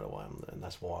back straight away, and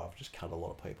that's why I've just cut a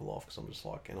lot of people off, because I'm just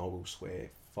like, and I will swear,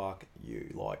 fuck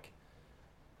you. Like,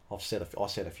 I set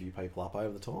a few people up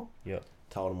over the time. Yep.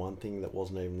 Told them one thing that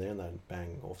wasn't even there, and then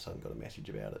bang, all of a sudden got a message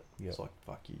about it. Yep. It's like,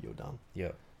 fuck you, you're done.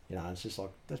 Yep. You know, it's just like,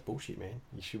 that's bullshit, man.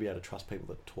 You should be able to trust people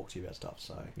that talk to you about stuff.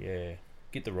 So Yeah.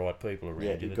 Get the right people around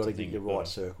yeah, you. you've That's got to the thing get your you've got right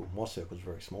to- circle. My circle's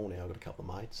very small now. I've got a couple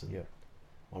of mates, and Yep.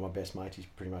 one of my best mates is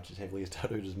pretty much as heavily as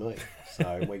tattooed as me.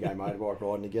 So we go motorbike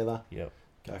riding together. Yep.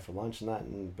 Go for lunch and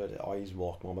that, but he's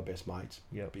like one of my best mates.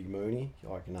 Yep. Big Mooney.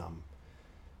 I can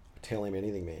tell him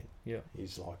anything, man. Yep.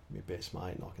 He's like my best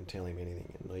mate, and I can tell him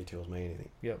anything, and he tells me anything.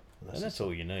 Yep. And And that's just-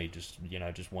 all you need. Just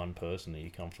just one person that you're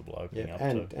comfortable opening Yeah, up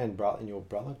and to. and your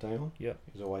brother Dion. Yep.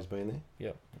 He's always been there.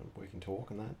 Yep. And we can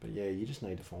talk and that, but yeah, you just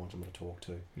need to find someone to talk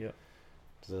to. Yep.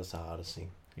 Because that's the hardest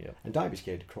thing. Yep. And don't be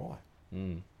scared to cry.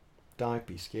 Mm. Don't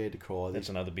be scared to cry. That's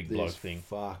another big bloke thing.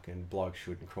 Fucking bloke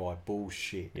shouldn't cry.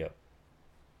 Bullshit. Yep.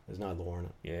 There's no law in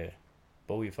it. Yeah.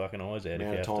 Bawl your fucking eyes out. The if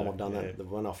amount you of have time to. I've done Yeah. that,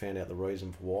 when I found out the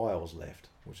reason for why I was left,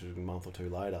 which was a month or two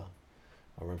later,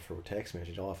 I remember through a text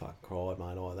message, I fucking cried,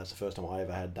 mate. That's the first time I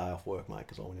ever had a day off work, mate,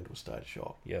 because I went into a state of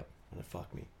shock. Yep. And it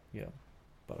fucked me. Yep.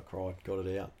 But I cried, got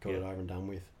it out, got it over and done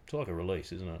with. It's like a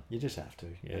release, isn't it? You just have to.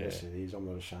 Yeah. And that's it is. I'm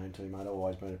not ashamed to, mate. I've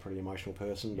always been a pretty emotional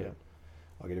person, but Yep.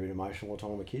 I get a bit emotional all the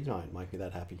time with my kids, mate. Make me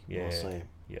that happy when I Yeah. see them.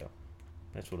 Yeah.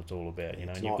 That's what it's all about, Yeah, and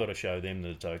it's you've not- got to show them that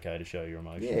it's okay to show your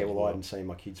emotions. Yeah, as well, I hadn't seen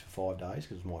my kids for 5 days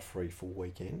because it was my free full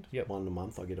weekend. Yep. One a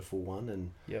month, I get a full one,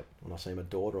 and Yep. when I see my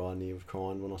daughter, I nearly was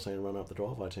crying when I seen her run up the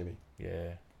driveway to me.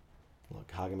 Yeah. Like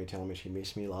hugging me, telling me she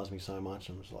missed me, loves me so much.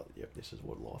 I'm just like, yep, this is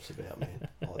what life's about, man.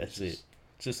 Like, That's this it.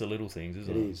 It's just the little things,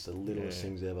 isn't It it? is the littlest Yeah.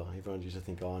 things ever. Everyone used to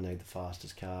think, oh, I need the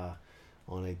fastest car,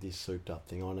 I need this souped up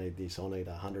thing, I need this, I need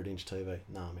a 100-inch TV.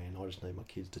 Nah, man, I just need my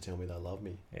kids to tell me they love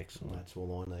me. Excellent. And that's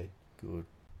all I need. Good.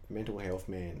 Mental health,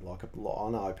 man. Like, I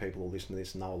know people will listen to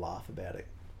this and they'll laugh about it,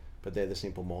 but they're the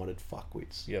simple-minded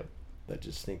fuckwits Yep. that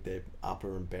just think they're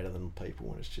upper and better than people,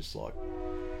 and it's just like,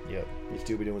 Yep. you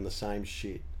still be doing the same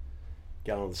shit,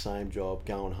 going to the same job,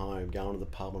 going home, going to the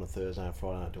pub on a Thursday and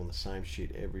Friday night, doing the same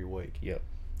shit every week. Yep.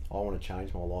 I want to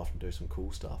change my life and do some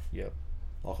cool stuff. Yep.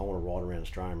 Like, I want to ride around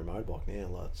Australia on my motorbike now.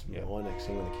 Like, it's Yep. my next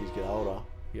thing when the kids get older,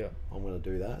 Yep. I'm going to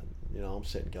do that. You know, I'm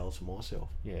setting goals for myself.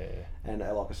 Yeah. And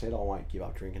like I said, I won't give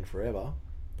up drinking forever,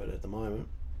 but at the moment,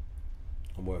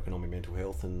 I'm working on my mental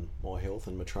health and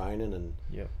my training and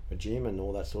Yep. my gym and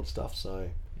all that sort of stuff. So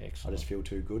I Excellent. just feel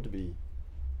too good to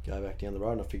go back down the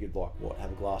road. And I figured, like,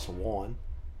 have a glass of wine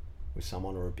with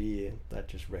someone or a beer, that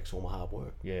just wrecks all my hard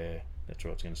work. Yeah. That's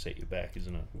right. It's going to set you back,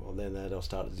 isn't it? Well, then I'll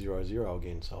start at 0-0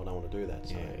 again, so I don't want to do that.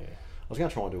 So Yeah. I was going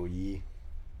to try and do a year.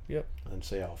 Yep. And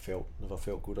see how I felt. If I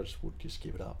felt good, I would just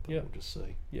give it up. But Yep. we'll just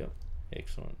see. Yep.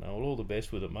 Excellent. No, well, all the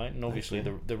best with it, mate. And obviously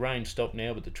man. the rain stopped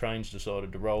now, but the train's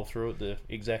decided to roll through at the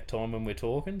exact time when we're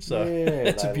talking. So Yeah,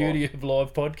 that's the they beauty of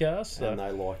live podcasts. So. And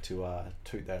they like to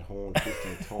toot that horn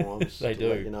 50 times They to do.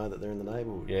 let you know that they're in the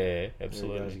neighbourhood. Yeah, goes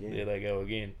absolutely. again. There they go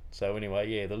again. So anyway,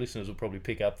 yeah, the listeners will probably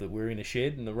pick up that we're in a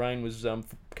shed and the rain was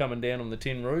coming down on the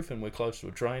tin roof and we're close to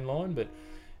a train line. But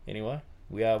anyway,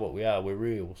 we are what we are. We're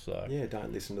real. So Yeah,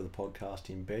 don't listen to the podcast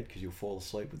in bed because you'll fall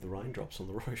asleep with the raindrops on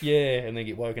the roof. yeah, and then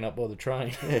get woken up by the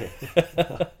train. Yeah.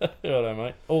 Righto,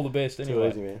 mate. All the best. Too Anyway,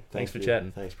 easy, man. thanks for you.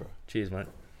 chatting. Thanks, bro. Cheers, mate.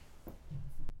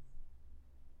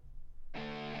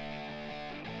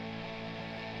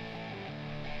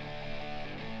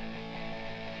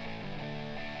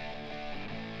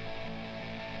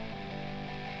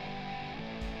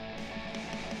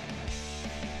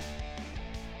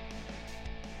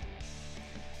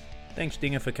 Thanks,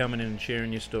 Dinga, for coming in and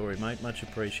sharing your story, mate. Much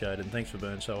appreciated, and thanks for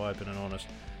being so open and honest.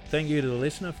 Thank you to the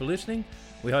listener for listening.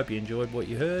 We hope you enjoyed what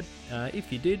you heard.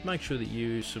 If you did, make sure that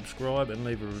you subscribe and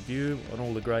leave a review on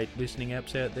all the great listening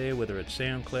apps out there, whether it's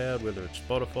SoundCloud, whether it's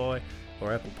Spotify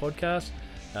or Apple Podcasts.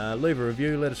 Leave a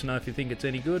review, let us know if you think it's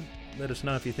any good, let us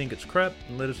know if you think it's crap,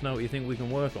 and let us know what you think we can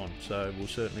work on. So we'll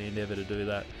certainly endeavour to do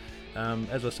that.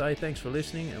 As I say, thanks for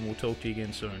listening, and we'll talk to you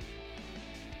again soon.